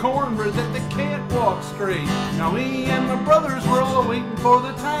stuffed with cornbread that they can't walk straight. Now me and my brothers were all waiting for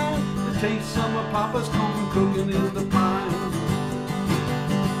the time to taste some of Papa's corn cooking in the pines.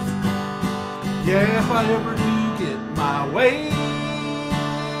 Yeah, if I ever do get my way,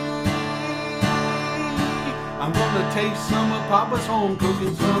 I'm gonna taste some of Papa's home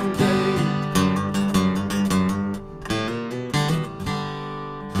cooking someday.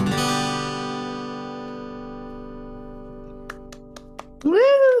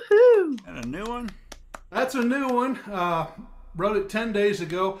 Woo-hoo! And a new one? That's a new one. Wrote it 10 days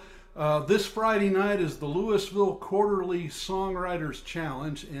ago. This Friday night is the Louisville Quarterly Songwriters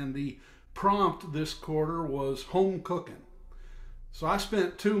Challenge, and the prompt this quarter was home cooking. So I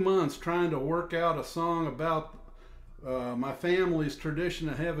spent 2 months trying to work out a song about my family's tradition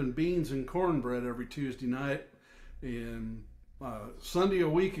of having beans and cornbread every Tuesday night. And Sunday a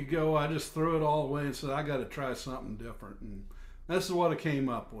week ago, I just threw it all away and said, I got to try something different. And this is what I came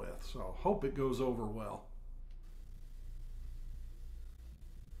up with. So hope it goes over well.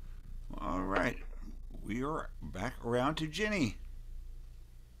 All right. We are back around to Jenny.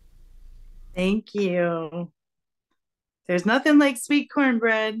 Thank you. There's nothing like sweet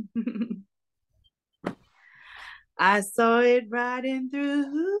cornbread. I saw it riding through.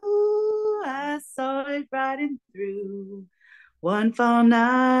 I saw it riding through. One fall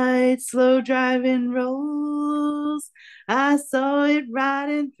night, slow driving rolls. I saw it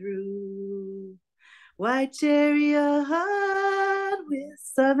riding through. White chariot with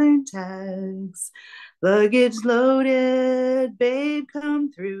southern tags. Luggage loaded, babe,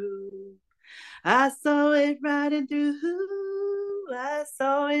 come through. I saw it riding through. I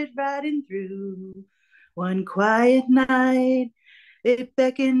saw it riding through. One quiet night, it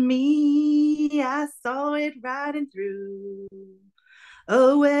beckoned me. I saw it riding through.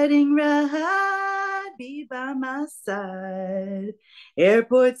 A wedding ride, be by my side.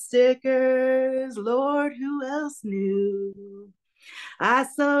 Airport stickers, Lord, who else knew? I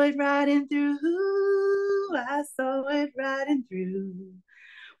saw it riding through. I saw it riding through.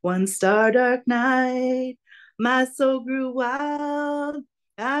 One star dark night, my soul grew wild.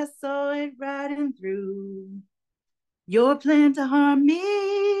 I saw it riding through. Your plan to harm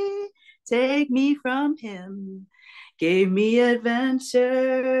me, take me from him, gave me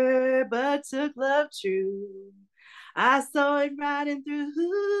adventure, but took love true. I saw it riding through.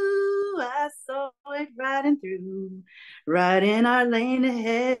 I saw it riding through. Right in our lane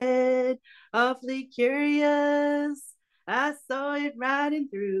ahead, awfully curious. I saw it riding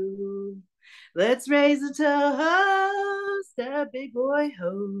through. Let's raise a toast, a big boy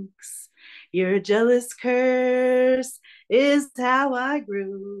hoax. Your jealous curse is how I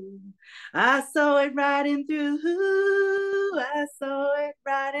grew. I saw it riding through. I saw it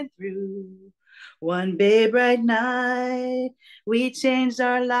riding through. One babe bright night, we changed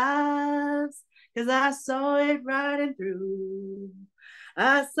our lives, 'cause I saw it riding through.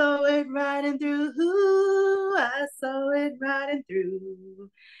 I saw it riding through. I saw it riding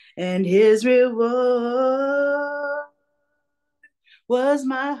through. And his reward was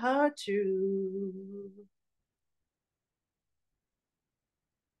my heart true.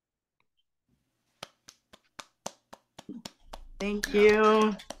 Thank you.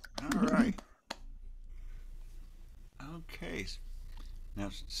 All right. Okay. Now,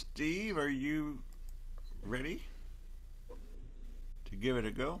 Steve, are you ready to give it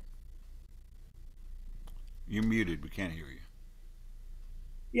a go? You're muted. We can't hear you.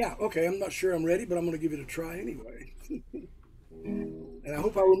 Yeah, okay. I'm not sure I'm ready, but I'm going to give it a try anyway. And I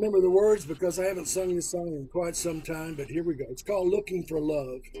hope I remember the words because I haven't sung this song in quite some time, but here we go. It's called Looking for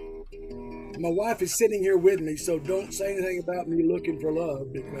Love. My wife is sitting here with me, so don't say anything about me looking for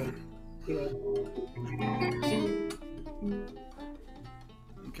love because, you know.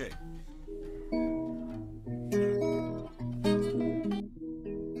 Okay.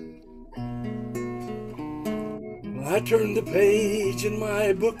 I turned the page in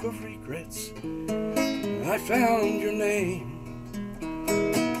my book of regrets. I found your name.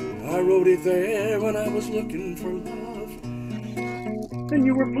 I wrote it there when I was looking for love, and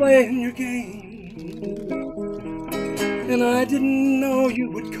you were playing your game. And I didn't know you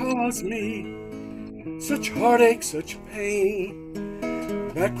would cause me such heartache, such pain.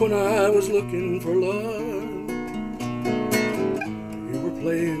 Back when I was looking for love, you were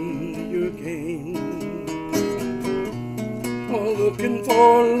playing your game. Oh, looking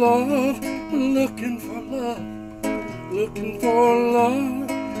for love, looking for love, looking for love,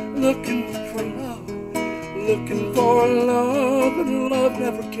 looking for love, looking for love, but love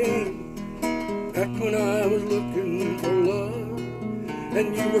never came. Back when I was looking for love,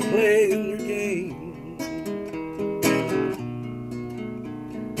 and you were playing your game.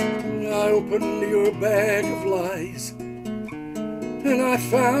 I opened your bag of lies, and I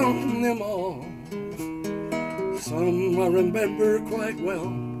found them all. Some I remember quite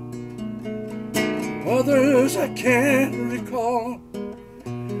well, others I can't recall.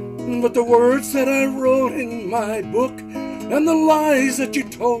 But the words that I wrote in my book and the lies that you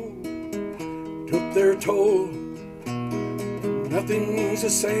told took their toll. Nothing's the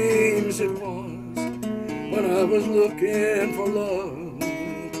same as it was when I was looking for love.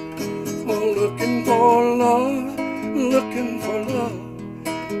 Oh, looking for love, looking for love,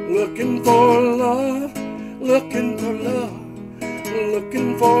 looking for love, looking for love,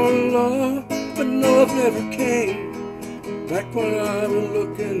 looking for love, but love never came. back when I was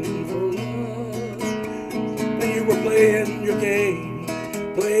looking for love. And you were playing your game,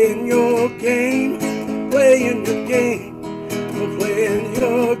 playing your game, playing your game, playing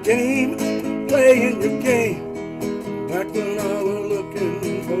your game, playing your game. Back when I was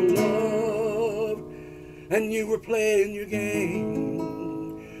looking for love, and you were playing your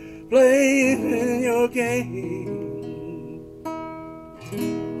game, playing your game.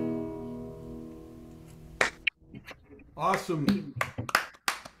 Awesome.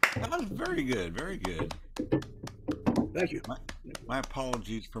 That was very good, very good. Thank you. My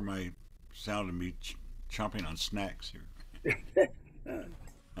apologies for my sound of me chomping on snacks here.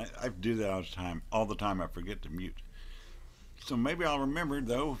 I do that all the time. I forget to mute. So maybe I'll remember,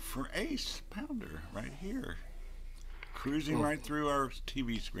 though, for Ace Pounder right here. Cruising right through our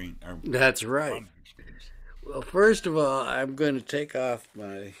TV screen. That's right. Well, first of all, I'm going to take off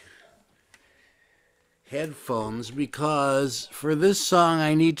my headphones because for this song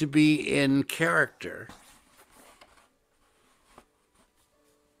I need to be in character.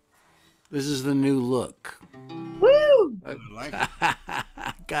 This is the new look. Woo! I like it.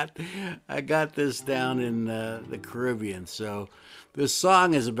 I got this down in the Caribbean. So this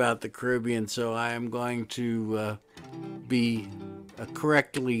song is about the Caribbean, so I am going to be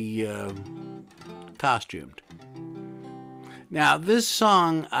correctly costumed. Now, this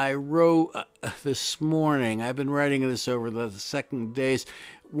song I wrote this morning. I've been writing this over the second days.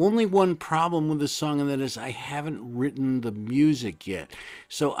 Only one problem with this song, and that is I haven't written the music yet.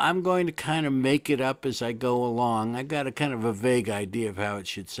 So I'm going to kind of make it up as I go along. I got a kind of a vague idea of how it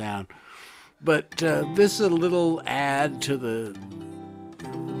should sound. But this is a little ad to the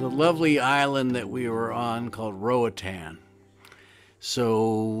lovely island that we were on called Roatan.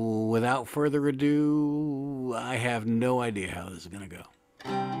 So without further ado, I have no idea how this is going to go.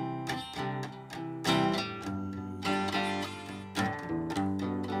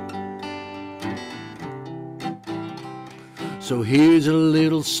 So here's a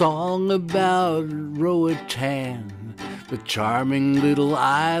little song about Roatan, the charming little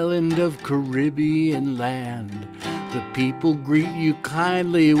island of Caribbean land. The people greet you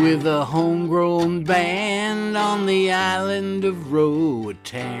kindly with a homegrown band on the island of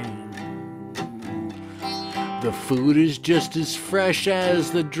Roatan. The food is just as fresh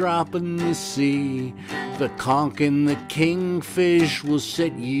as the drop in the sea. The conch and the kingfish will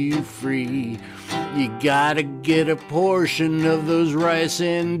set you free. You gotta get a portion of those rice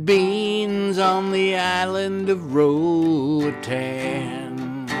and beans on the island of Roatan.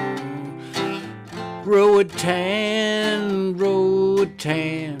 Roatan,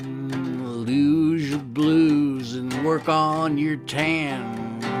 Roatan, lose your blues and work on your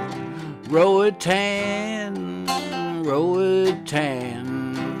tan. Roatan,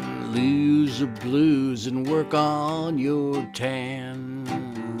 Roatan, lose the blues and work on your tan.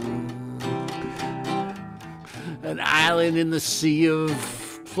 An island in the sea of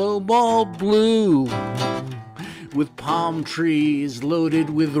flowball blue, with palm trees loaded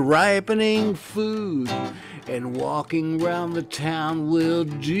with ripening food, and walking round the town will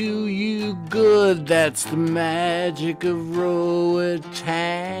do you good. That's the magic of Roatan.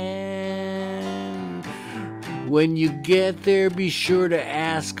 When you get there, be sure to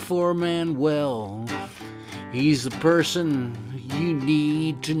ask for Manuel. He's the person you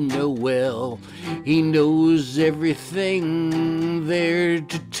need to know well. He knows everything there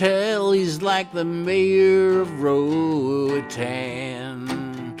to tell. He's like the mayor of Roatan.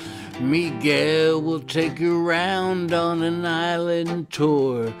 Miguel will take you around on an island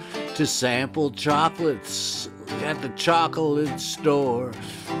tour to sample chocolates at the chocolate store.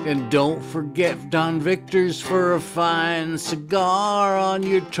 And don't forget Don Victor's for a fine cigar on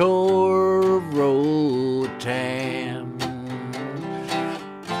your tour of Roatan.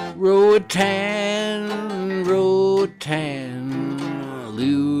 Roatan, Roatan,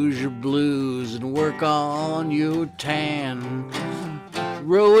 lose your blues and work on your tan.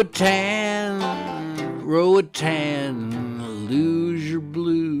 Roatan, Roatan, lose your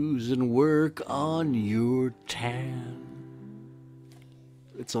blues and work on your tan.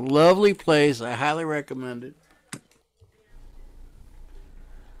 It's a lovely place. I highly recommend it.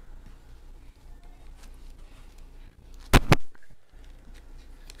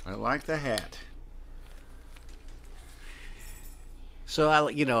 I like the hat. So I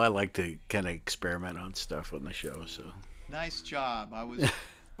like to kind of experiment on stuff on the show. So Nice job. I was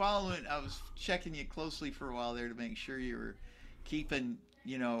checking you closely for a while there to make sure you were keeping,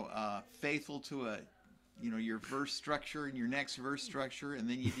 faithful to your verse structure and your next verse structure, and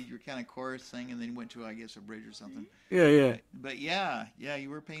then you did your kind of chorus thing, and then went to, I guess, a bridge or something. yeah. But yeah, you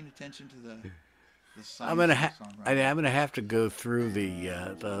were paying attention to I'm gonna have to go through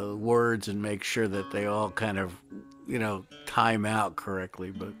the words and make sure that they all kind of, time out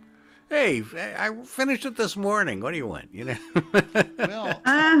correctly. But hey, I finished it this morning. What do you want? Well,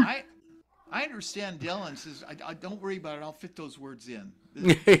 I understand Dylan says, I don't worry about it. I'll fit those words in.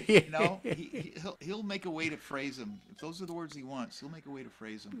 He'll make a way to phrase them. If those are the words he wants, he'll make a way to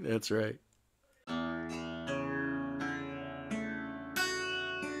phrase them. That's right.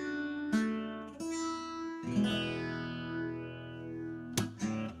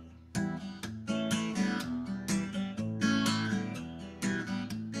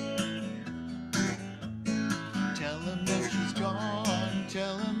 Tell him that she's gone.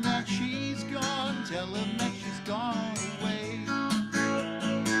 Tell him that she's gone. Tell him that she's gone away.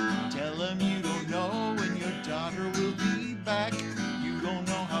 Tell him you don't know when your daughter will be back. You don't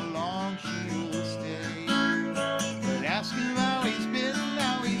know how long she'll stay. But ask him how he's been,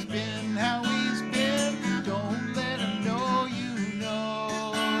 how he's been, how he's been. Don't let him know you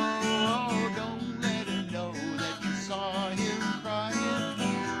know. Don't let him know that you saw him crying.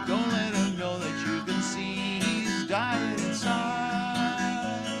 Don't let him know that you can see he's dying inside.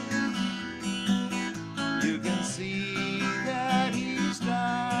 You can see that he's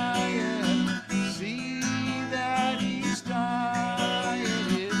dying. See that he's dying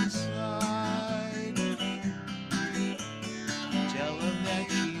inside. Tell him that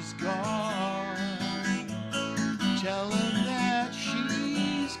she's gone. Tell him that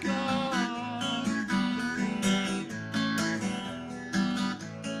she's gone.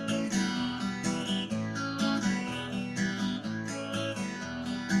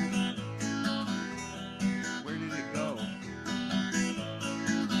 Where did it go?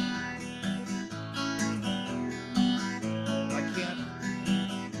 I can't.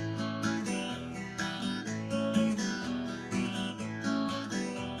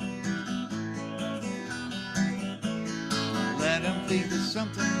 Let him think there's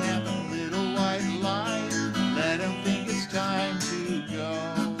something happened, little white lie. Let him think it's time to go.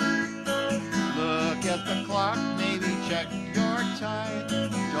 Look at the clock, maybe check your time.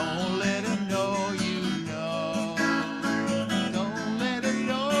 Don't let him know you know. Don't let him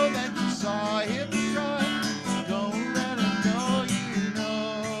know that you saw him cry. Don't let him know you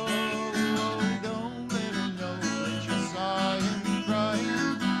know. Don't let him know that you saw him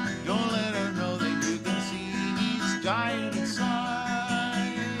crying. Don't let him know that you can see he's dying inside.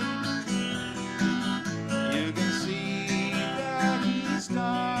 You can see that he's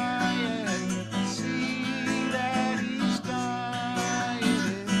dying. See that he's dying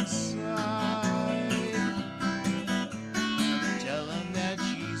inside. Tell him that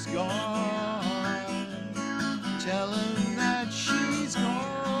she's gone. Tell him that she's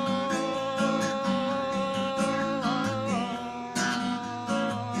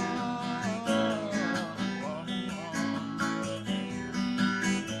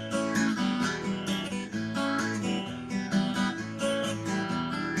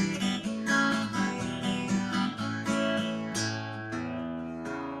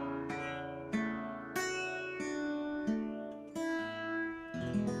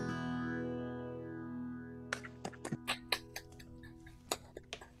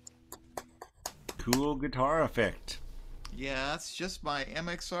Cool guitar effect. Yeah, that's just my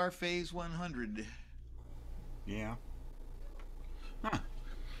MXR Phase 100. Yeah. Huh.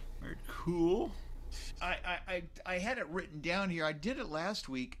 Very cool. I had it written down here. I did it last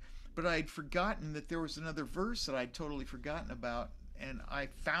week, but I'd forgotten that there was another verse that I'd totally forgotten about, and I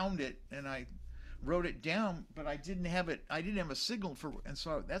found it and I wrote it down, but I didn't have it. I didn't have a signal for, and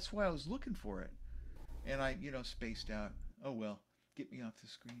so that's why I was looking for it, and I, spaced out. Oh well, get me off the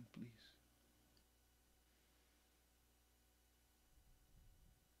screen, please.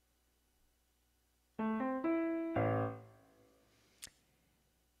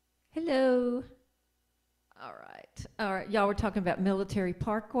 Hello. All right. Y'all were talking about Military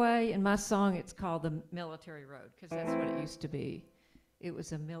Parkway. In my song, it's called the Military Road because that's what it used to be. It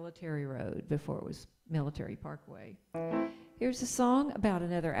was a military road before it was Military Parkway. Here's a song about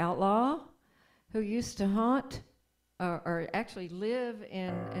another outlaw who used to haunt or actually live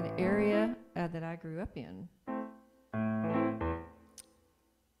in an area that I grew up in.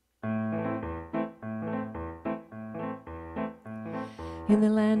 In the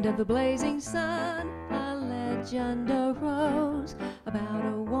land of the blazing sun, a legend arose about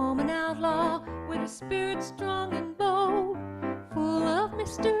a woman outlaw with a spirit strong and bold. Full of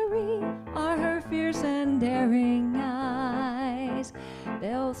mystery are her fierce and daring eyes.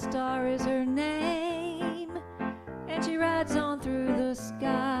 Belle Star is her name, and she rides on through the sky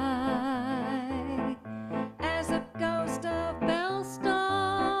as the ghost of Belle Star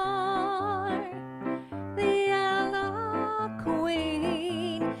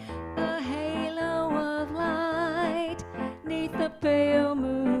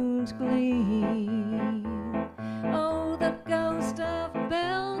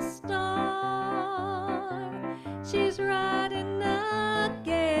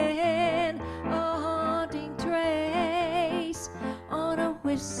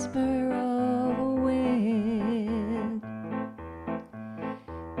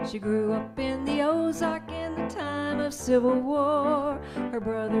She grew up in the Ozark in the time of Civil War. Her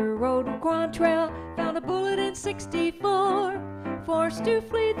brother rode a Quantrell, found a bullet in '64. Forced to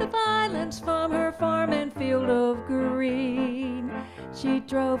flee the violence from her farm and field of green, she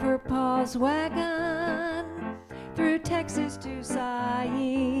drove her pa's wagon through Texas to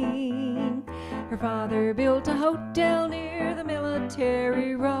Syene. Her father built a hotel near the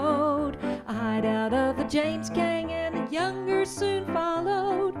military road, a hideout of the James Gang, and the younger soon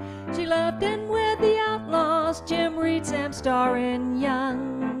followed. She loved and wed the outlaws, Jim Reed, Sam Starr, and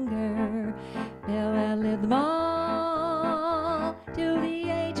younger. Belle outlived them all till the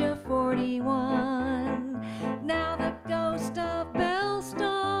age of 41. Now the ghost of Belle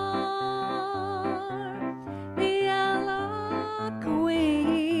Starr, the outlaw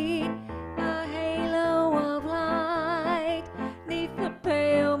queen, a halo of light neath the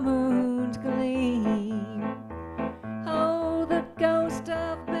pale moon's gleam. Oh, the ghost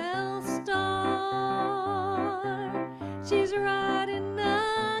of Belle Starr, she's riding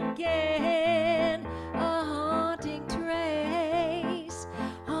again, a haunting trace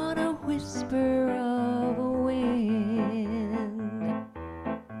on a whisper of a wind.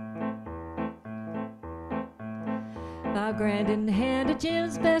 5 grand in hand to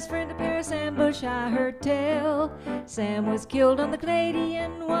Jim's best friend to Paris ambush, I heard tell. Sam was killed on the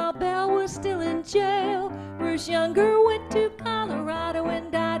Canadian while Belle was still in jail. Bruce Younger went to Colorado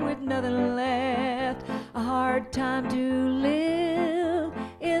and died with nothing left. A hard time to live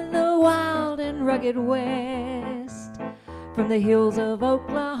in the wild and rugged West. From the hills of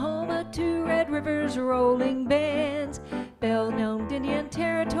Oklahoma to Red River's rolling bends, Belle known Indian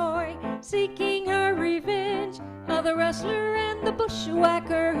territory, seeking her revenge of the rustler and the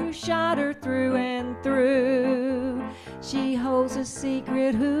bushwhacker who shot her through and through. She holds a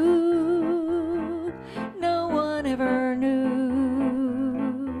secret who no one ever knew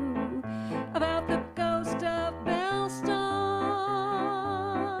about the ghost of Belle Starr,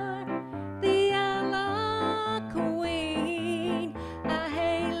 the outlaw queen, a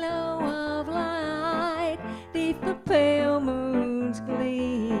halo of light neath the pale moon's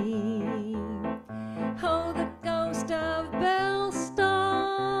gleam. Oh, the ghost of Belle Starr,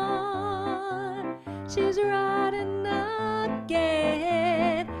 she's riding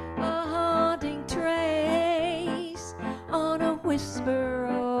again, a haunting trace on a whisper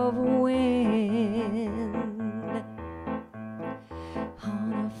of wind.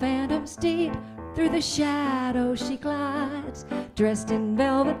 On a phantom steed through the shadows she glides, dressed in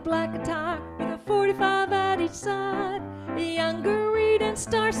velvet black attire with a 45 at each side. The younger Reed and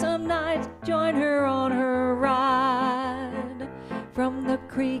Star some nights join her on her ride from the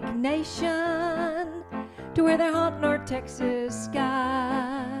Creek Nation to where they haunt North Texas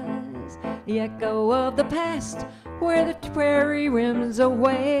skies. The echo of the past where the prairie rims a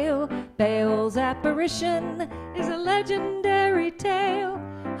wail. Belle's apparition is a legendary tale,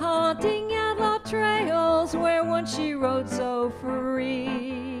 haunting outlaw trails where once she rode so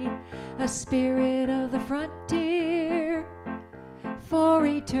free. A spirit of the frontier for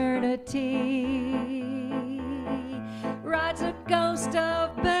eternity rides a ghost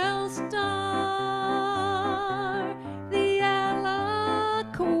of Belle Starr, the outlaw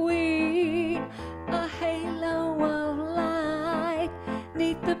queen, a halo of light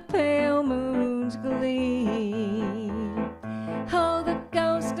neath the pale moon's gleam. Oh, the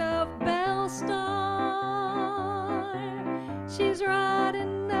ghost of Belle Starr, she's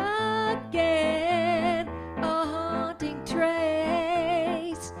riding again, a haunting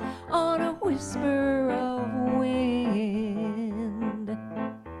trace on a whisper of wind.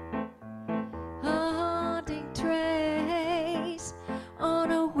 A haunting trace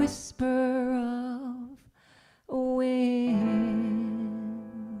on a whisper of wind.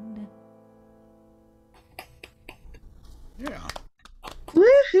 Yeah.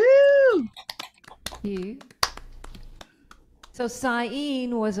 Woohoo! You. So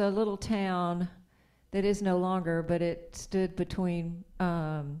Syene was a little town that is no longer, but it stood between,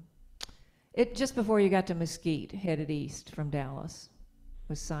 it just before you got to Mesquite, headed east from Dallas,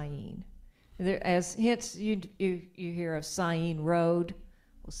 was Syene. There, as hence you hear of Syene Road.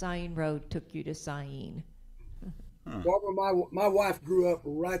 Well, Syene Road took you to Syene. Barbara, my wife grew up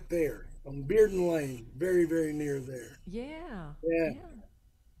right there on Bearden Lane, very, very near there. Yeah. Yeah.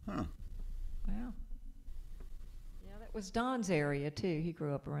 Huh. Wow. Yeah, that was Don's area too. He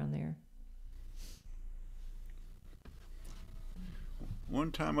grew up around there.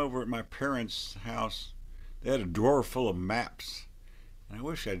 One time over at my parents' house, they had a drawer full of maps. And I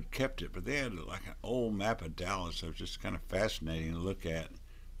wish I'd kept it, but they had like an old map of Dallas that was just kind of fascinating to look at.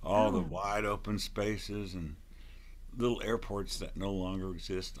 All the wide open spaces and little airports that no longer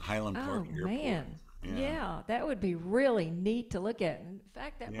exist. Highland Park Oh Airport. man, Yeah. yeah, that would be really neat to look at. In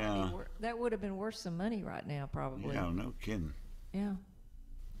fact, that might Yeah. be that would have been worth some money right now, probably. Yeah, no kidding. Yeah.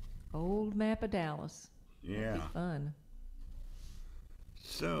 Old map of Dallas. Yeah. Fun.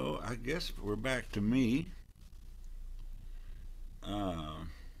 So I guess we're back to me.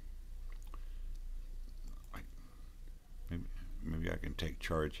 Maybe I can take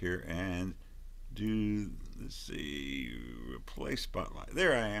charge here and do, let's see, replace spotlight.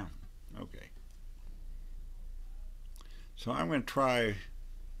 There I am. Okay. So I'm going to try,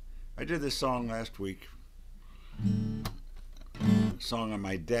 I did this song last week. Song on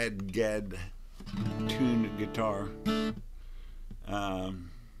my Dad Gad tuned guitar.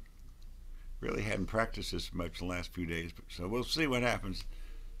 Really hadn't practiced this much the last few days, so we'll see what happens.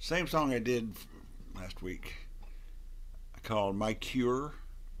 Same song I did last week, called My Cure.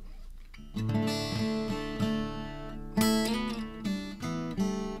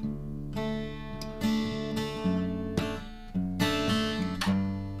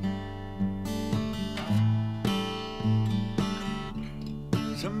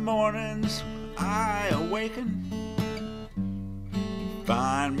 Some mornings I awaken,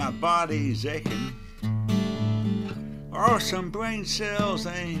 find my body's aching, or some brain cells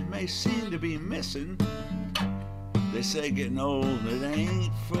they may seem to be missing. They say getting old, it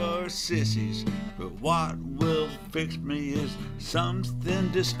ain't for sissies, but what will fix me is something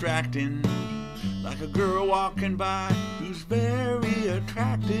distracting, like a girl walking by who's very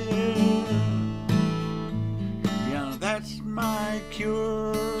attractive. Yeah, that's my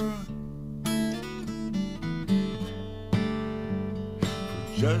cure.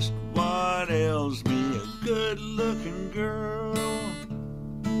 Just what ails me, a good-looking girl.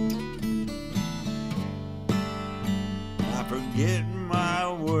 I forget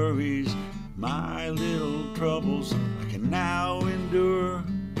my worries, my little troubles I can now endure.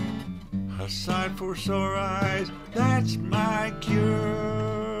 A sight for sore eyes, that's my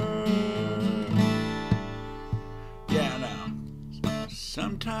cure. Yeah, now,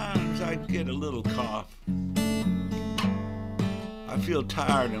 sometimes I get a little cough. I feel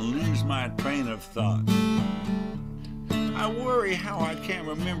tired and lose my train of thought. I worry how I can't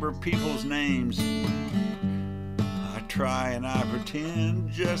remember people's names. I try and I pretend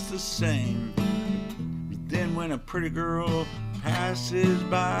just the same. But then when a pretty girl passes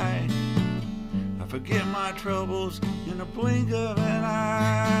by, I forget my troubles in a blink of an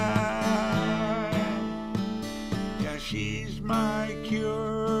eye. Yeah, she's my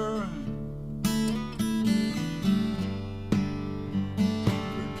cure.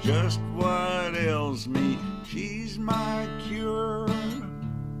 Just what ails me, she's my cure.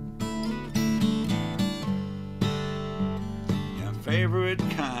 Yeah, favorite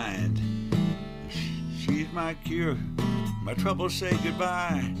kind, she's my cure. My troubles say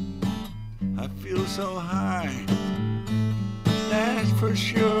goodbye, I feel so high, that's for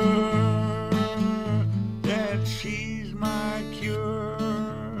sure, that she's my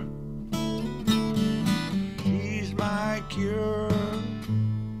cure. She's my cure.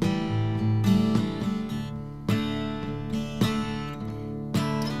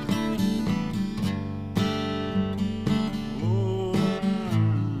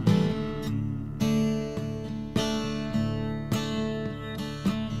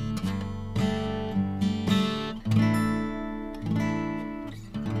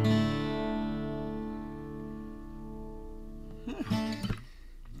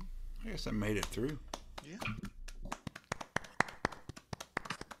 I made it through. Yeah.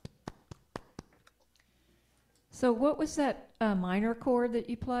 So what was that minor chord that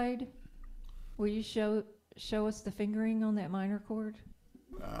you played? Will you show us the fingering on that minor chord?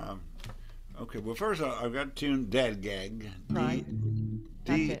 Okay, well first I've got to tune Dad Gag. Right.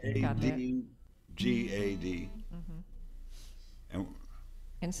 D-A-D-G-A-D.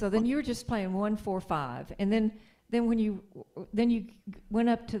 And so then you were just playing 1, 4, 5, and then when you went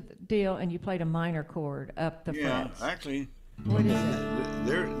up to the deal and you played a minor chord up the front. Yeah, actually, what is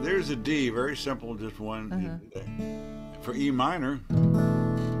it? There's a D, very simple, just one. For E minor,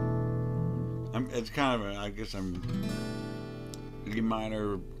 it's kind of I guess I'm E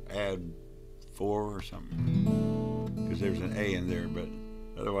minor add 4 or something, because there's an A in there, but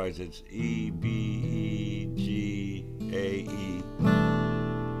otherwise it's E, B, E, G, A, E.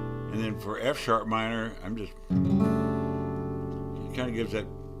 And then for F sharp minor, it kind of gives that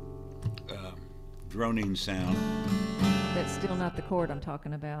droning sound. That's still not the chord I'm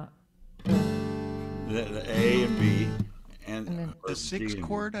talking about. The A and B, and then The 6th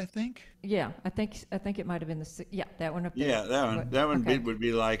chord, I think. Yeah, I think it might have been the 6th. Yeah, that one up there. Yeah, that one Okay. would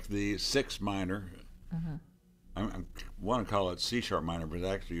be like the 6 minor. I want to call it C sharp minor, but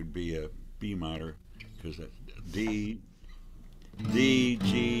actually it would be a B minor, because that's D,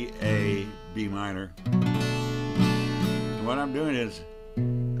 G, A, B minor. And what I'm doing is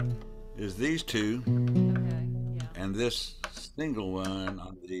these two, Okay. Yeah. and this single one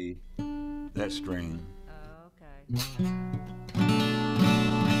on that string. Oh, okay.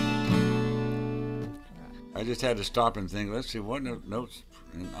 I just had to stop and think. Let's see what notes.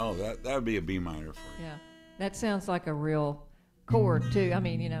 And, oh, that would be a B minor for you. Yeah. That sounds like a real chord too. I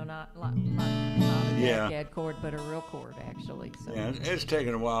mean, not a decad chord, but a real chord actually. So. Yeah, it's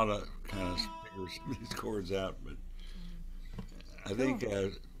taken a while to kind of figure these chords out, but I think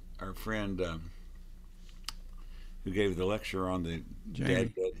our friend who gave the lecture on the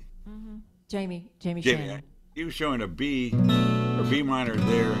Dad, Mm-hmm. Jamie Shannon, he was showing a B minor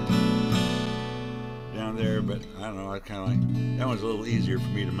there, down there, but I don't know. I kind of like that one's a little easier for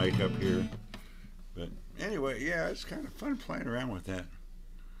me to make up here. But anyway, yeah, it's kind of fun playing around with that.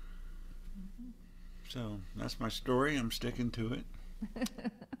 So that's my story. I'm sticking to it.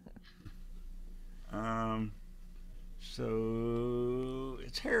 So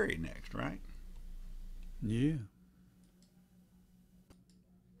it's Harry next, right? Yeah.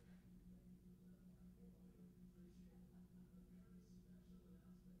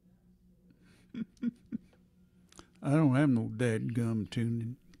 I don't have no dadgum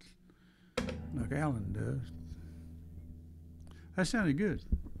tuning like Alllen does. That sounded good.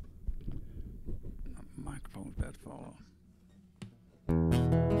 My microphone's about to fall off.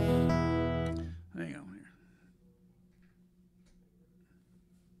 Hang on here.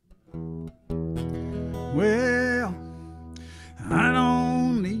 Well, I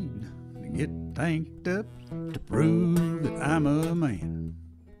don't need to get tanked up to prove that I'm a man.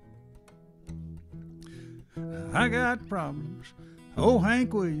 I got problems, oh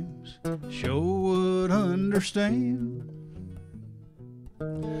Hank Williams sure would understand.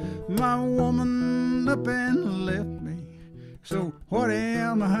 My woman up and left me, so what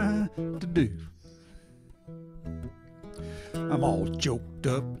am I to do? I'm all choked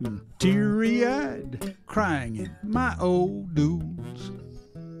up and teary-eyed, crying in my old dues.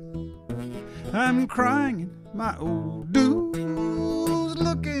 I'm crying in my old dues,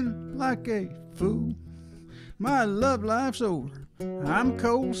 looking like a fool. My love life's over, I'm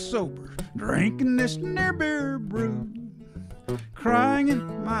cold sober, drinking this near beer brew. Crying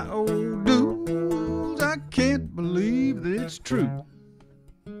in my old dues, I can't believe that it's true.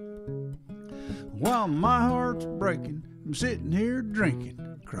 While my heart's breaking, I'm sitting here drinking,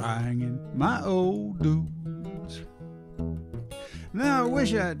 crying in my old dues. Now I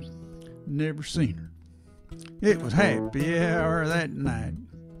wish I'd never seen her. It was happy hour that night.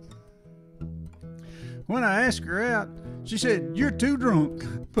 When I asked her out, she said, "You're too drunk."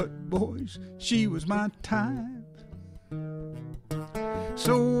 But boys, she was my type.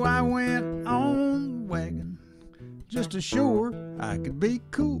 So I went on wagon just to show her I could be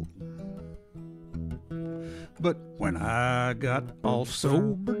cool. But when I got all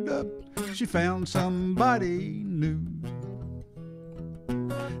sobered up, she found somebody new.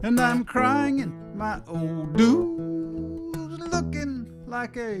 And I'm crying in my old dues, looking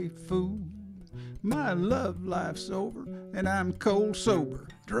like a fool. My love life's over, and I'm cold sober,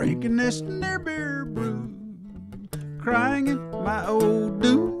 drinking this near beer brew. Crying in my old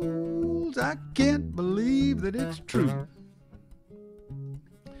dues, I can't believe that it's true.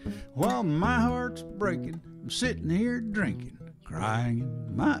 While my heart's breaking, I'm sitting here drinking, crying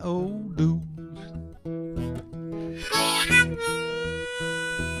in my old dues.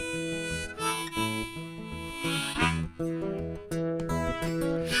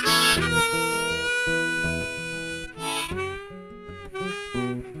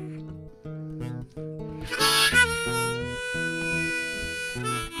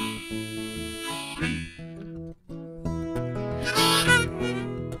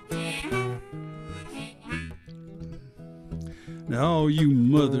 Now all you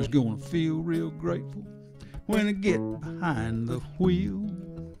mothers gonna feel real grateful when I get behind the wheel.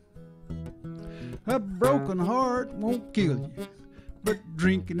 A broken heart won't kill you, but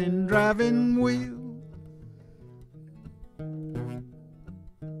drinking and driving will.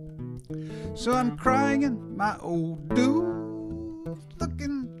 So I'm crying in my old dues,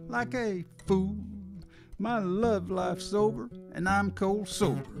 looking like a fool. My love life's over, and I'm cold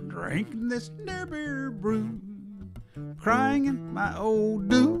sober, drinking this near beer brew. Crying in my old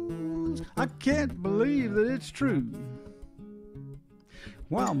dues, I can't believe that it's true.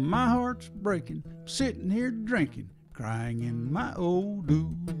 While my heart's breaking, I'm sitting here drinking, crying in my old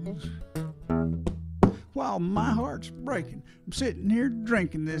dues. While my heart's breaking, I'm sitting here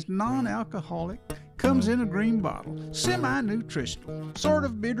drinking this non-alcoholic Comes in a green bottle, semi-nutritional, sort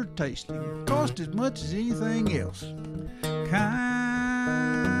of bitter tasting, cost as much as anything else. Kind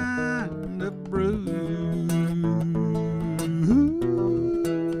of brew.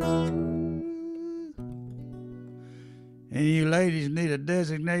 And you ladies need a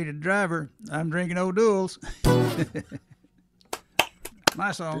designated driver. I'm drinking O'Doul's.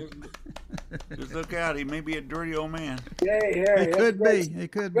 My song. Just look out, he may be a dirty old man. Yay, Harry. It could be.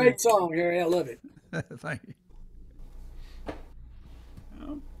 It could be. Great song, Harry. I love it. Thank you.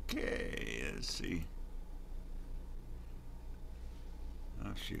 Okay, let's see.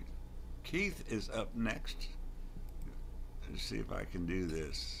 Oh, shoot. Keith is up next. Let's see if I can do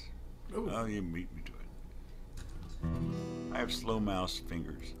this. Ooh. Oh, you beat me to it. I have slow mouse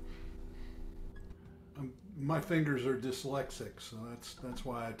fingers. My fingers are dyslexic, so that's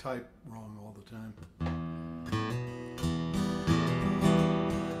why I type wrong all the time.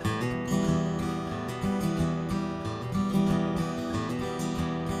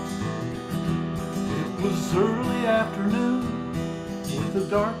 It was early afternoon with a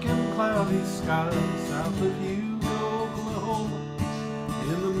dark and cloudy sky south of Hugo, Oklahoma,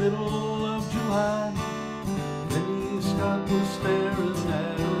 in the middle of July. Benny Scott was staring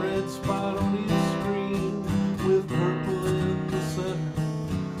at a red spot on his screen with purple in the center.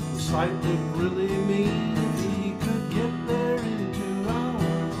 The sight looked really mean. If he could get there in 2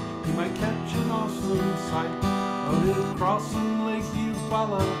 hours, he might catch an awesome sight of it crossing Lake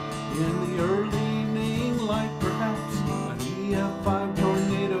Eufaula in the early evening light. Perhaps a EF5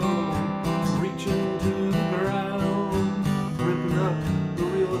 tornado reaching to the ground, ripping up the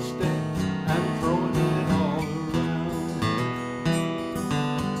real estate and throwing it all around.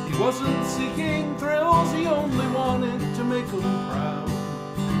 He wasn't seeking thrills, he only wanted to make them proud,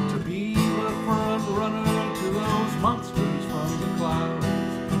 to be the front runner to those monsters from the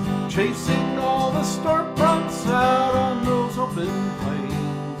clouds, chasing all the storefronts out on those open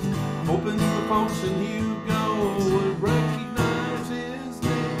plains, hoping the folks in Hugo would recognize his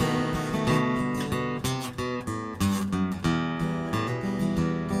name.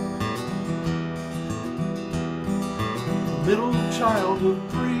 Middle child of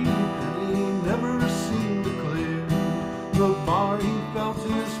 3, and he never seemed to clear the bar. He felt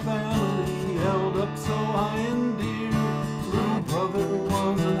his family held up so high and dear. Little brother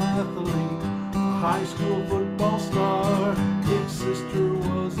was an athlete, a high school football star. Big sister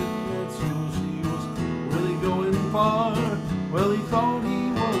was at med school, she was really going far. Well, he thought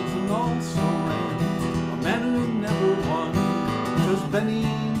he was an also-ran, a man who never won, 'cause Benny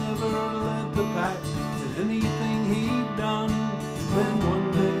never led the pack in anything he'd done. Then one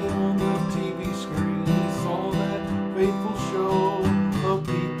day on the TV screen he saw that fateful show of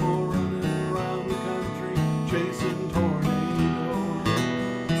people running around the country chasing tornadoes.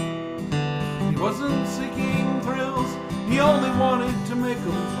 He wasn't seeking thrills, he only wanted to make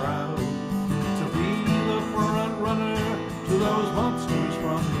them proud, to be the front runner to those monsters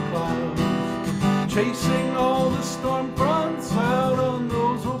from the clouds, chasing all the storm fronts out on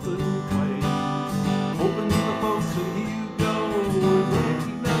those open plains, hoping the folks in Hugo would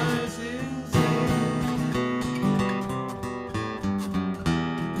recognize his name.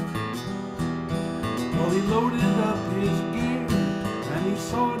 Well, he loaded up his gear and he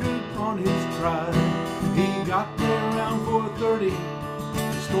sorted on his drive. He got there around 4:30,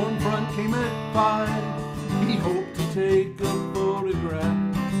 the storm front came at 5. He hoped to take a photograph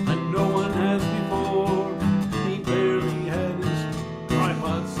like no one has before. He barely had his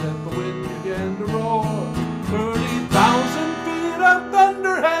tripod set, the wind began to roar. 30,000 feet of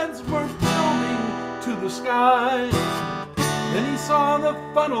thunderheads were filming to the sky. Then he saw the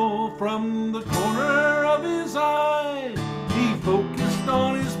funnel from the corner of his eye. He focused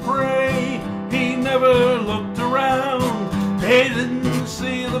on his prey, he never looked around. He didn't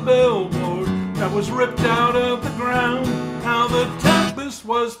see the billboard that was ripped out of the ground. How the tempest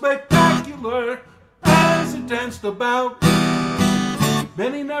was spectacular as it danced about.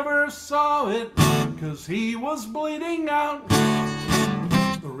 Benny never saw it, 'cause he was bleeding out.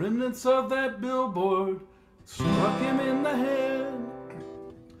 The remnants of that billboard struck him in the head.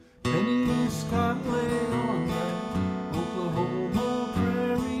 Benny Scott lay on that Oklahoma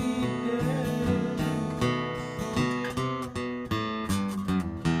prairie dead.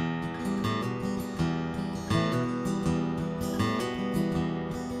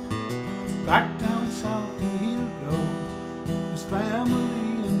 Back down south he'd go, his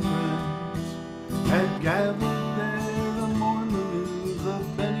family and friends had gathered there to mourn the news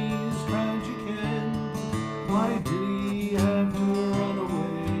of Benny's tragic end. Why did he have to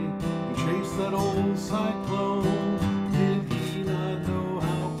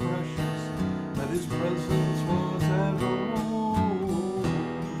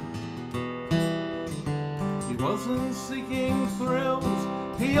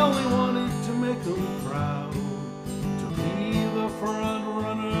He only wanted to make them proud, to be the front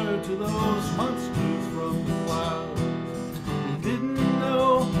runner to those monsters from the clouds. He didn't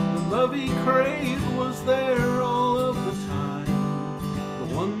know the love he craved was there all of the time.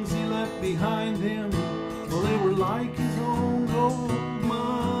 The ones he left behind him, well, they were like his own gold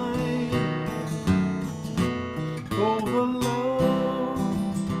mine. Oh, the love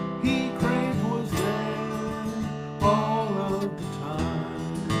he craved was there all of the time.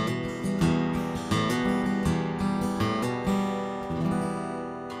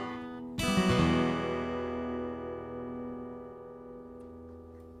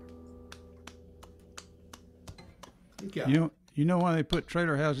 Yeah. You know why they put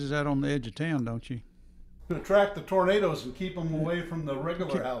trailer houses out on the edge of town, don't you? To attract the tornadoes and keep them away from the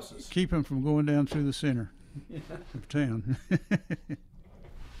regular houses. Keep them from going down through the center of town.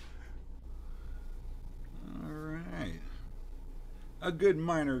 All right. A good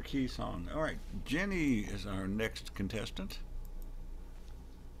minor key song. All right. Jenny is our next contestant.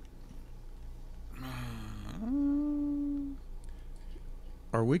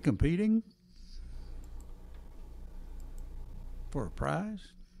 Are we competing for a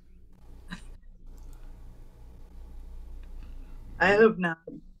prize? I hope not.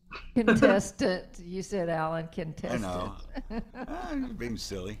 Contestant. You said Allyn, contestant. I know. I'm just being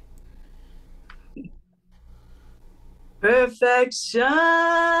silly. Perfection,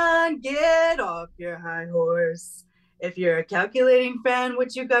 get off your high horse. If you're a calculating fan,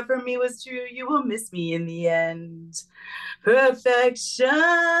 what you got from me was true. You will miss me in the end. Perfection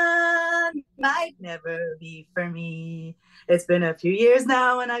might never be for me. It's been a few years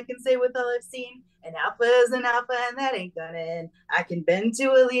now, and I can say with all I've seen, an alpha is an alpha, and that ain't gonna end. I can bend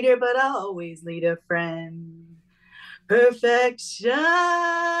to a leader, but I'll always lead a friend. Perfection,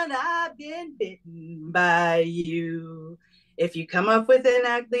 I've been bitten by you. If you come up with an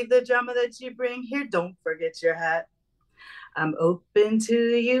act, leave the drama that you bring here. Don't forget your hat. I'm open to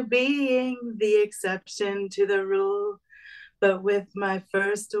you being the exception to the rule. But with my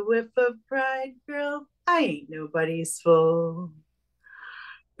first whiff of pride, girl, I ain't nobody's fool.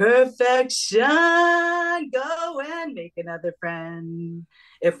 Perfection, go and make another friend.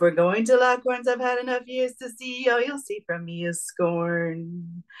 If we're going to lock horns, I've had enough years to see all you'll see from me is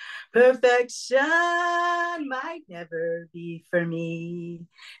scorn. Perfection might never be for me.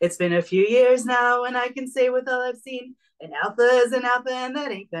 It's been a few years now, and I can say with all I've seen, an alpha is an alpha, and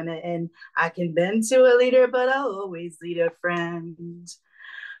that ain't gonna end. I can bend to a leader, but I'll always lead a friend.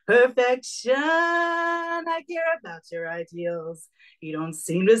 Perfection, I care about your ideals. You don't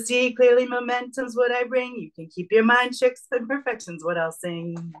seem to see clearly momentum's what I bring. You can keep your mind tricks, but perfection's what I'll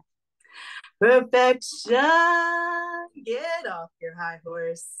sing. Perfection, get off your high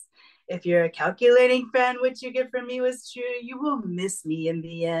horse. If you're a calculating fan, what you get from me was true. You will miss me in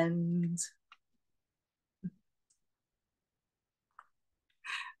the end.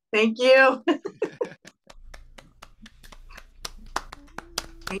 Thank you.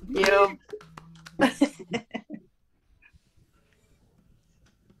 Thank you.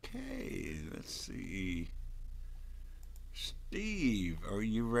 Okay, let's see. Steve, are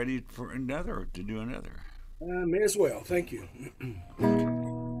you ready for another, to do another? May as well, thank you.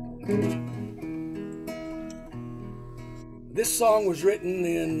 This song was written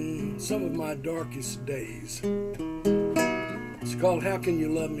in some of my darkest days. It's called How Can You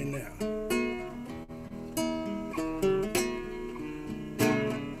Love Me Now?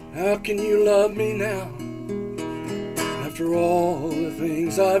 How can you love me now? After all the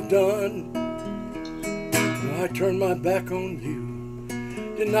things I've done, I turned my back on you,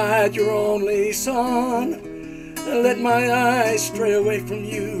 denied your only son, let my eyes stray away from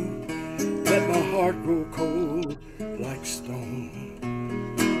you, let my heart grow cold like stone.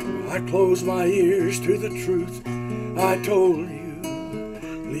 I closed my ears to the truth. I told you,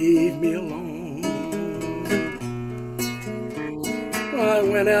 leave me alone. I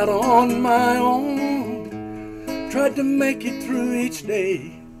went out on my own, tried to make it through each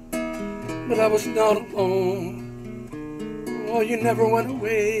day, but I was not alone. Oh, you never went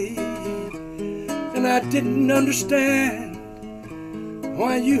away, and I didn't understand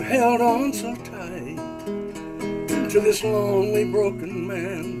why you held on so tight to this lonely, broken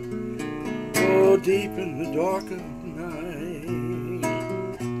man, oh, deep in the dark of night.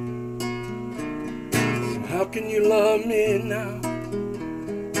 How can you love me now?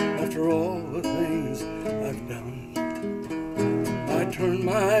 After all the things I've done, I turned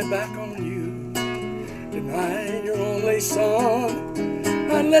my back on you, denied your only son.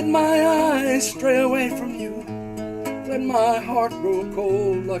 I let my eyes stray away from you, let my heart grow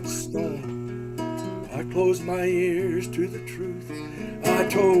cold like stone. I closed my ears to the truth. I I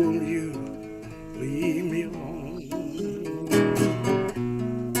told you, leave me alone.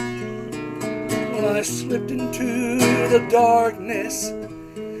 Well, I slipped into the darkness,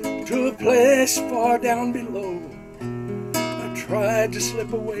 to a place far down below. I tried to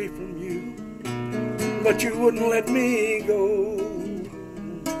slip away from you, but you wouldn't let me go.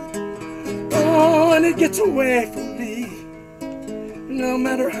 Oh, and it gets away from me, no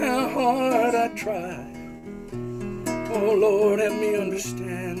matter how hard I try. Oh, Lord, help me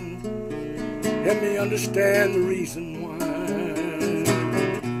understand the reason why.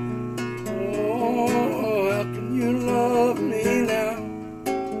 Oh, how can you love me now,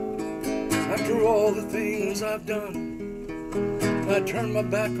 after all the things I've done? I turned my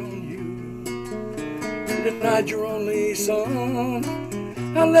back on you, denied your only son.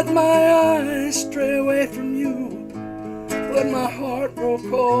 I let my eyes stray away from you, let my heart grow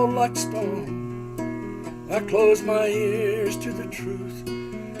cold like stone. I closed my ears to the truth.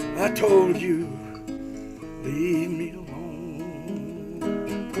 I told you, leave me alone.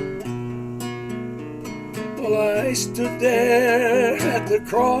 Well, I stood there at the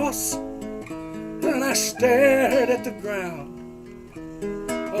cross, and I stared at the ground.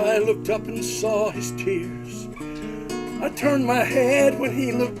 I looked up and saw his tears. I turned my head when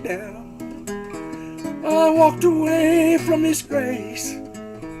he looked down. I walked away from his grace,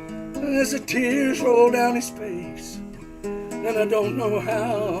 as the tears rolled down his face. And I don't know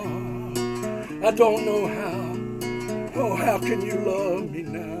how, oh, how can you love me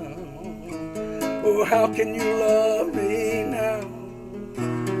now? Oh, how can you love me now?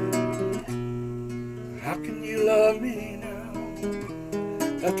 How can you love me now,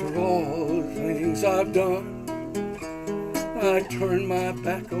 after all the things I've done? I turned my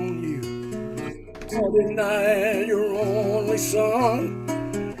back on you, I denied your only son.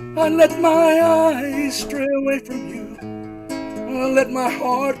 I let my eyes stray away from you, I let my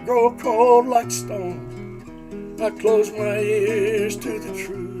heart grow cold like stone. I closed my ears to the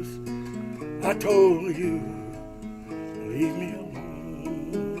truth. I told you, leave me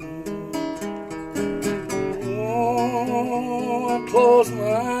alone. Oh, I closed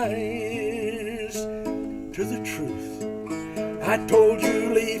my ears to the truth. I told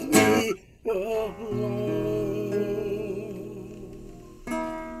you, leave me alone.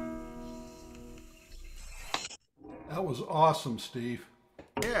 That was awesome, Steve.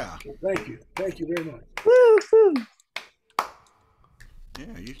 Yeah. Thank you. Thank you very much. Woo-hoo.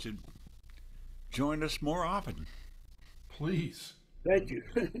 Yeah, you should join us more often. Please. Thank you.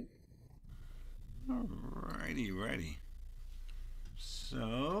 Righty.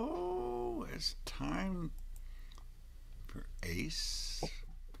 So it's time for Ace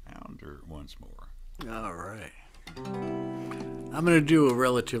Pounder once more. All right. I'm going to do a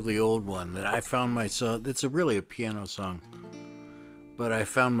relatively old one that I found myself, it's really a piano song, but I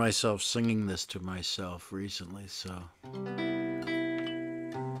found myself singing this to myself recently, so.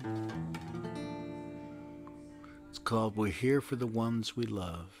 It's called We're Here for the Ones We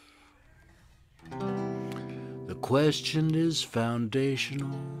Love. The question is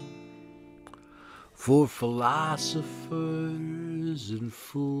foundational for philosophers and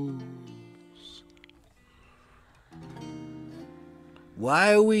fools.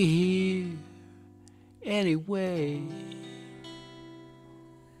 Why are we here anyway?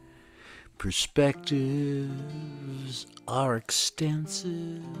 Perspectives are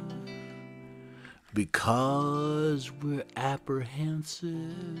extensive because we're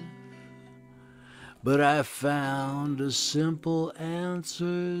apprehensive. But I found a simple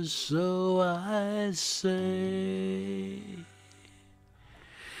answer, so I say,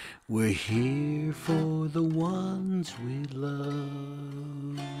 we're here for the ones we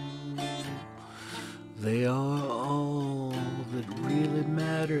love. They are all that really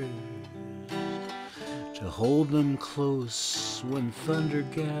matters. To hold them close when thunder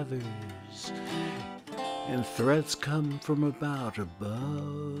gathers and threats come from about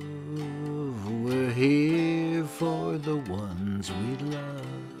above. We're here for the ones we love.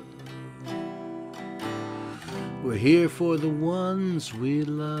 We're here for the ones we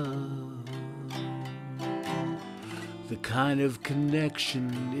love. The kind of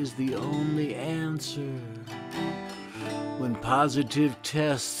connection is the only answer when positive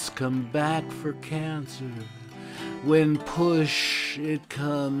tests come back for cancer. When push it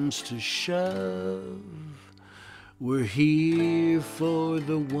comes to shove, we're here for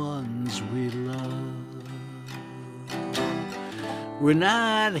the ones we love. We're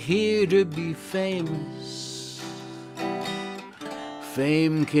not here to be famous.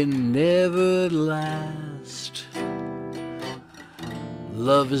 Fame can never last.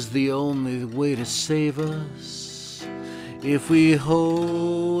 Love is the only way to save us. if we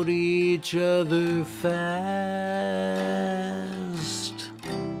hold each other fast.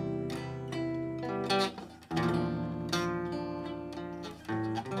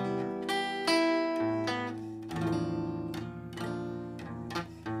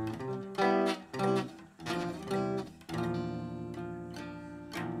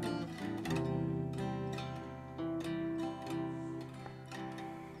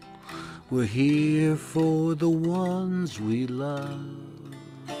 We're here for the ones we love,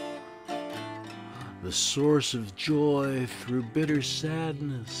 the source of joy through bitter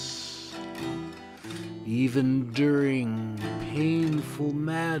sadness, even during painful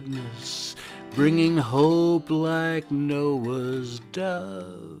madness, bringing hope like Noah's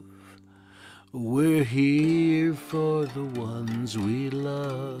dove. We're here for the ones we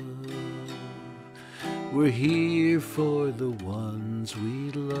love. We're here for the ones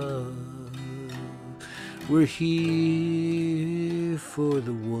we love. We're here for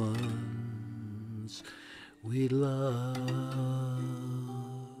the ones we love.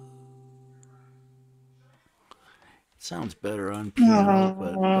 It sounds better on piano,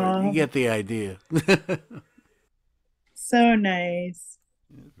 but you get the idea. So nice.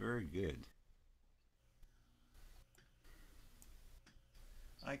 Very good.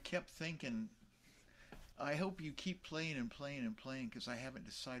 I kept thinking, I hope you keep playing and playing and playing, because I haven't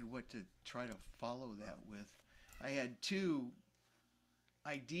decided what to try to follow that with. I had two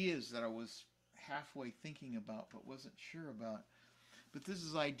ideas that I was halfway thinking about but wasn't sure about. But this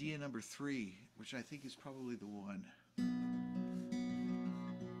is idea number 3, which I think is probably the one.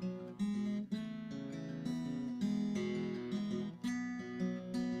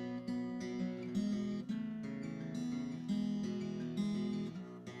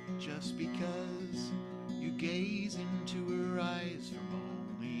 Just because you gaze into her eyes from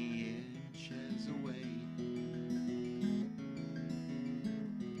only inches away,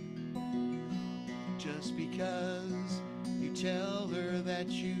 just because you tell her that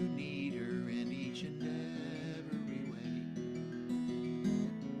you need her in each and every way,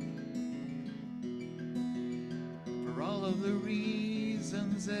 for all of the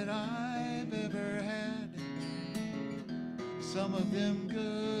reasons that I've ever had, some of them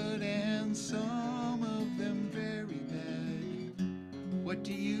good and some of them very bad. What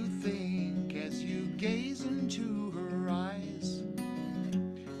do you think as you gaze into her eyes?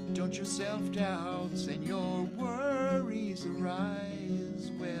 Don't your self-doubts and your worries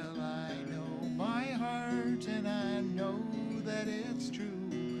arise? Well, I know my heart and I know that it's true,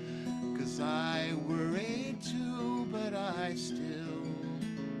 'cause I worry too, but I still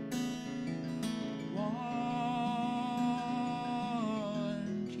want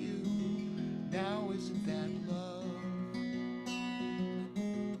you. Now isn't that love?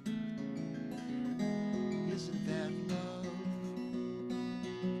 Isn't that love?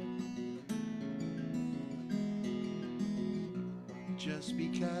 Just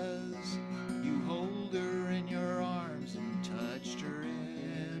because you hold her in your arms and touched her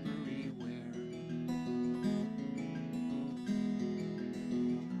everywhere,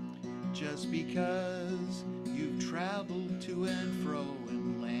 just because you've traveled to and fro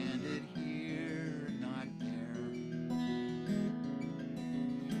and landed here, not there,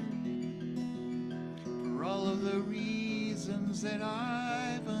 for all of the reasons that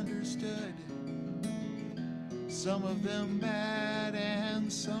I've understood, some of them bad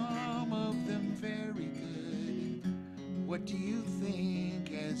and some of them very good. What do you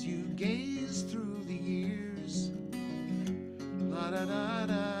think as you gaze through the years? La da da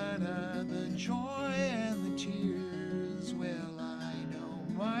da da, the joy and the tears. Well, I know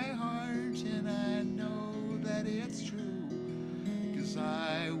my heart and I know that it's true, 'cause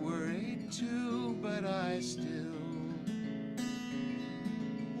I worried too, but I still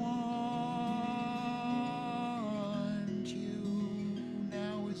want you.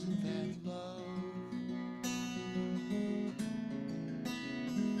 Now isn't that love?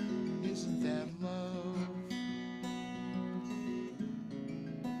 Isn't that love?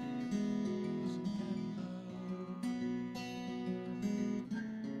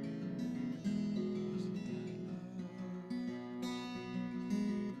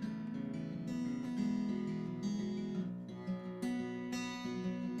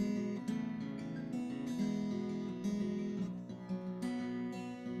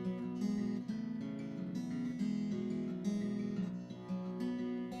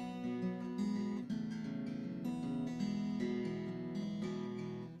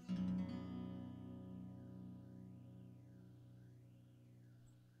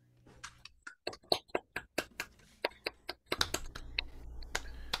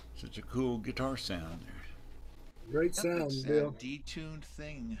 Such a cool guitar sound there. Great sound, That's Bill. that detuned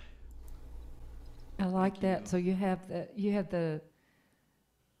thing. I like Thank that. you. So you have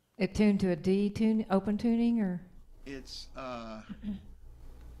it tuned to a D tune, open tuning, or It's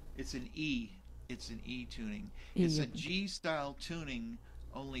it's an E. It's an E tuning. E It's a open. G style tuning,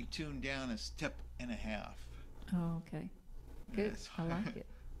 only tuned down a step and a half. Oh, okay. Good. Yes. I like it.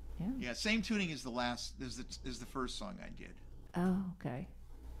 Yeah. Yeah, same tuning as the first song I did. Oh, okay.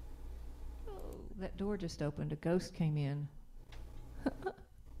 Oh, that door just opened. A ghost came in.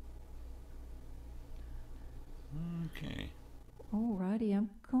 Okay. Alrighty, I'm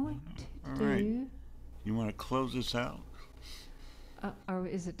going All to right. do. You want to close this out?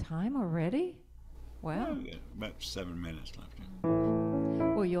 Is it time already? Wow. We got about 7 minutes left.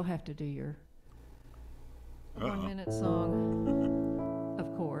 Well, you'll have to do your Uh-oh. 1 minute song,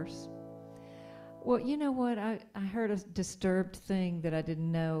 of course. Well, you know what? I heard a disturbed thing that I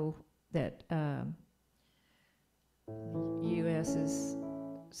didn't know, that U.S. is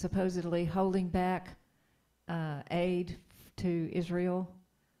supposedly holding back aid to Israel.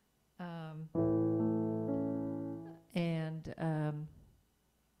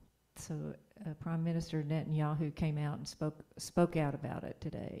 So Prime Minister Netanyahu came out and spoke out about it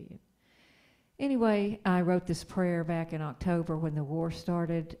today. Anyway, I wrote this prayer back in October when the war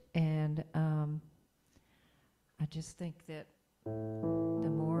started, and I just think that the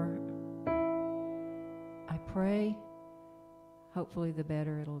more I pray, hopefully the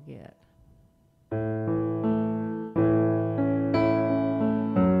better it'll get.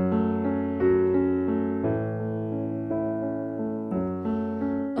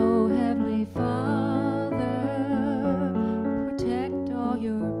 Oh, Heavenly Father, protect all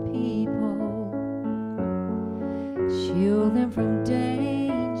your people, shield them from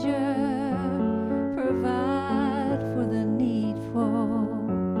danger, provide for the needful.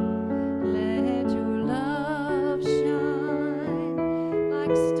 Let your love shine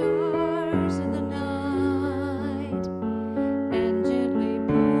like stars in the night, and gently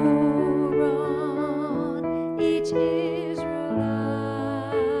pour on each Israelite.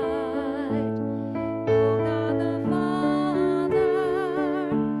 Oh God the Father,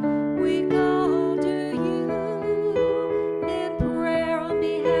 we call to you in prayer on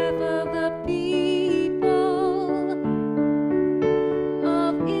behalf of the people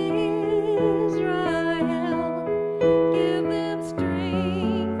of Israel. Give them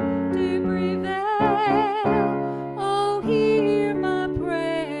strength to prevail. Oh, hear my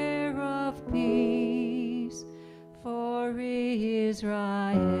prayer of peace for Israel.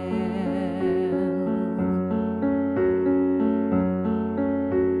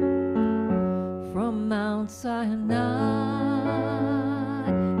 From Mount Sinai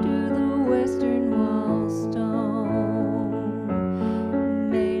to the western wall stone,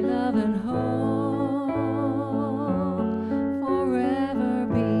 may love and hope forever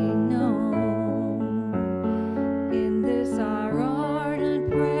be known. In this our ardent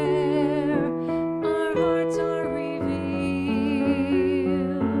prayer, our hearts are revealed.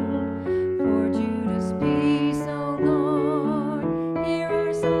 For Judah's peace, O Lord, hear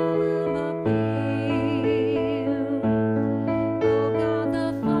our solemn appeal. O God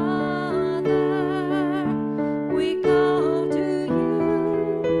the Father, we call to you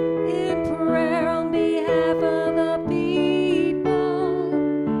in prayer on behalf of the people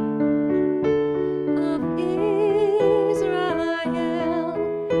of Israel.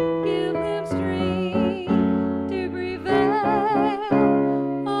 Give them strength to prevail.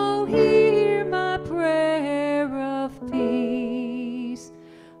 Oh, hear my prayer of peace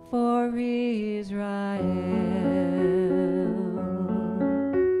for Israel.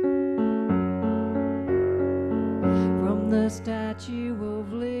 From the Statue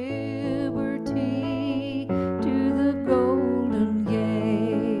of Liberty to the Golden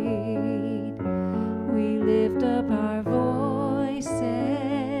Gate, we lift up our voices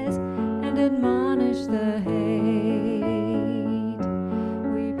and admonish the hate.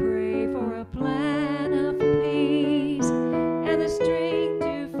 We pray for a plan of peace and the strength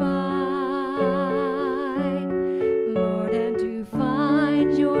to fight.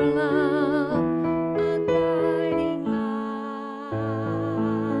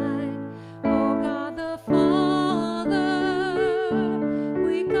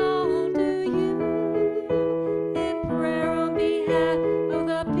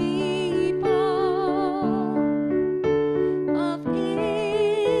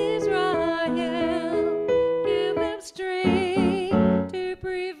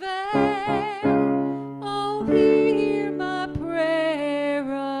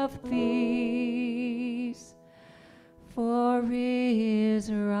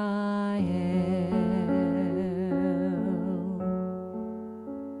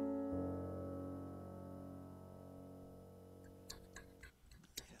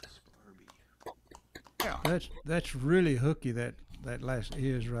 That's really hooky. That last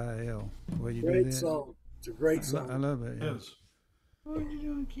Israel. Well, you do Great that. song. It's a great song. I love it. Yeah. Yes. What are you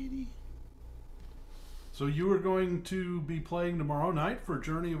doing, kitty? So you are going to be playing tomorrow night for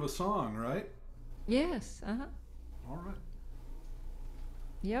Journey of a Song, right? Yes. All right.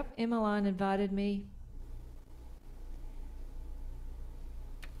 Yep. Emmeline invited me.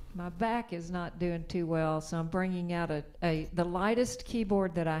 My back is not doing too well, so I'm bringing out the lightest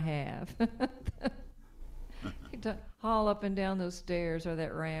keyboard that I have. To haul up and down those stairs or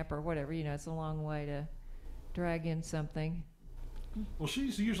that ramp or whatever. It's a long way to drag in something. Well,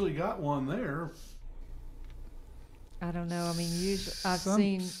 she's usually got one there. I don't know. I mean, usually I've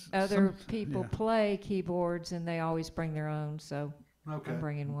seen other people play keyboards, and they always bring their own. So Okay. I'm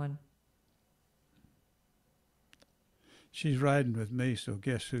bringing one. She's riding with me, so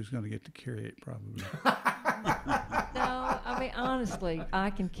guess who's going to get to carry it? Probably. No, I mean honestly, I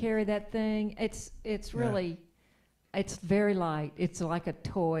can carry that thing. It's really, it's very light. It's like a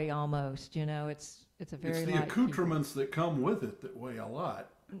toy almost. It's a very It's the light accoutrements that come with it that weigh a lot.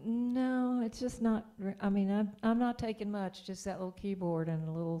 No, it's just not. I mean, I'm not taking much. Just that little keyboard and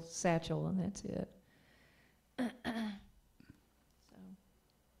a little satchel, and that's it. So.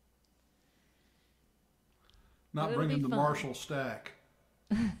 Not It'll bringing be the fun. Marshall stack.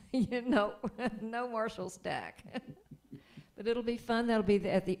 No Marshall stack. But it'll be fun. That'll be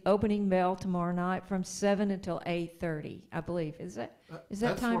at the opening bell tomorrow night from 7 until 8:30, I believe. Is that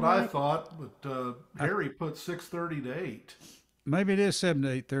That's time what I right? thought, but Harry put 6:30 to 8. Maybe it is 7 to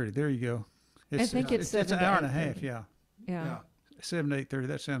 8:30. There you go. I think it's 7 an to hour and a 8:30. half. Yeah. Yeah. 7 to 8:30.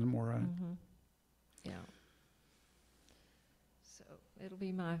 That sounds more right. Mm-hmm. Yeah. So it'll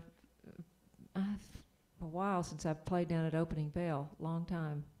be a while since I've played down at opening bell. Long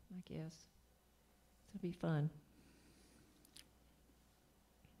time, I guess. It'll be fun.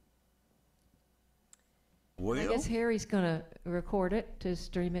 Well, I guess Harry's going to record it to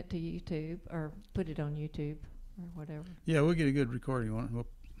stream it to YouTube or put it on YouTube or whatever. Yeah, we'll get a good recording on it. We'll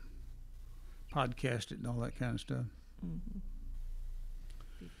podcast it and all that kind of stuff. Mm-hmm.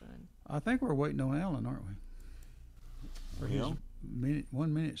 Be fun. I think we're waiting on Allyn, aren't we? For his Well.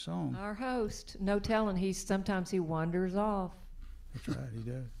 1 minute song. Our host, no telling, sometimes he wanders off. That's right, he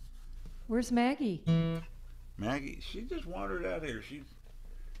does. Where's Maggie? Maggie, she just wandered out here. She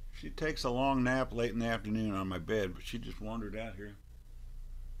takes a long nap late in the afternoon on my bed, but she just wandered out here.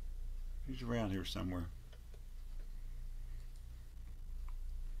 She's around here somewhere.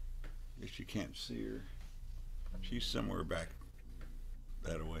 Guess you can't see her. She's somewhere back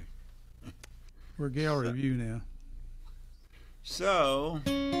that way. We're gallery view now. So,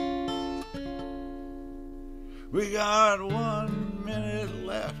 we got 1 minute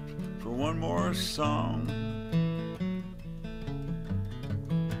left for one more song.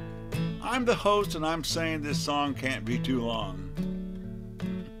 I'm the host and I'm saying this song can't be too long.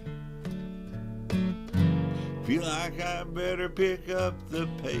 Feel like I better pick up the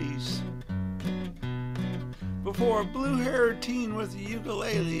pace before a blue-haired teen with a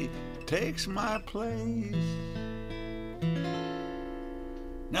ukulele takes my place.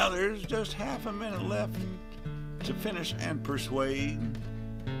 Now there's just half a minute left to finish and persuade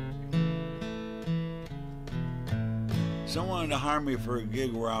someone to hire me for a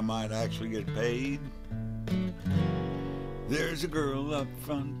gig where I might actually get paid. There's a girl up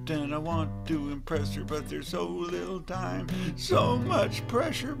front and I want to impress her, but there's so little time, so much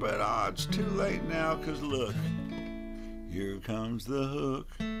pressure, but it's too late now, 'cause look, here comes the hook.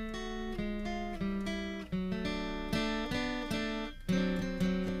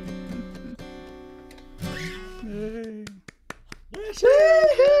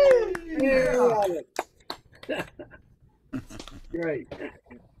 Great.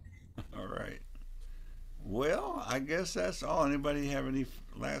 All right. Well, I guess that's all. Anybody have any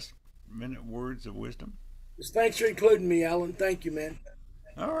last minute words of wisdom? Just thanks for including me, Allyn. Thank you, man.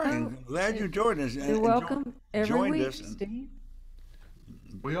 All right. Oh, Glad you joined us. You're welcome every joined week, us and- Steve.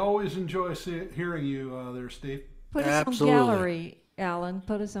 We always enjoy hearing you there, Steve. Put us Absolutely. on gallery, Alan.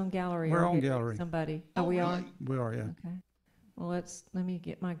 Put us on gallery. We're I'll on get gallery. Somebody. Oh, we are? We are, yeah. Okay. Well, let me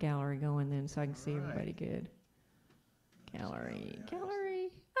get my gallery going then so I can see everybody good. Gallery.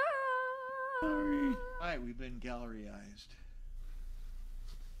 Gallery. Ah! Sorry. Right, we've been galleryized.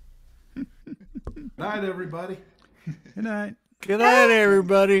 Night, everybody. Good night. Good night,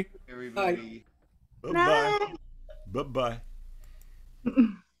 everybody. Everybody. Bye-bye. Bye-bye.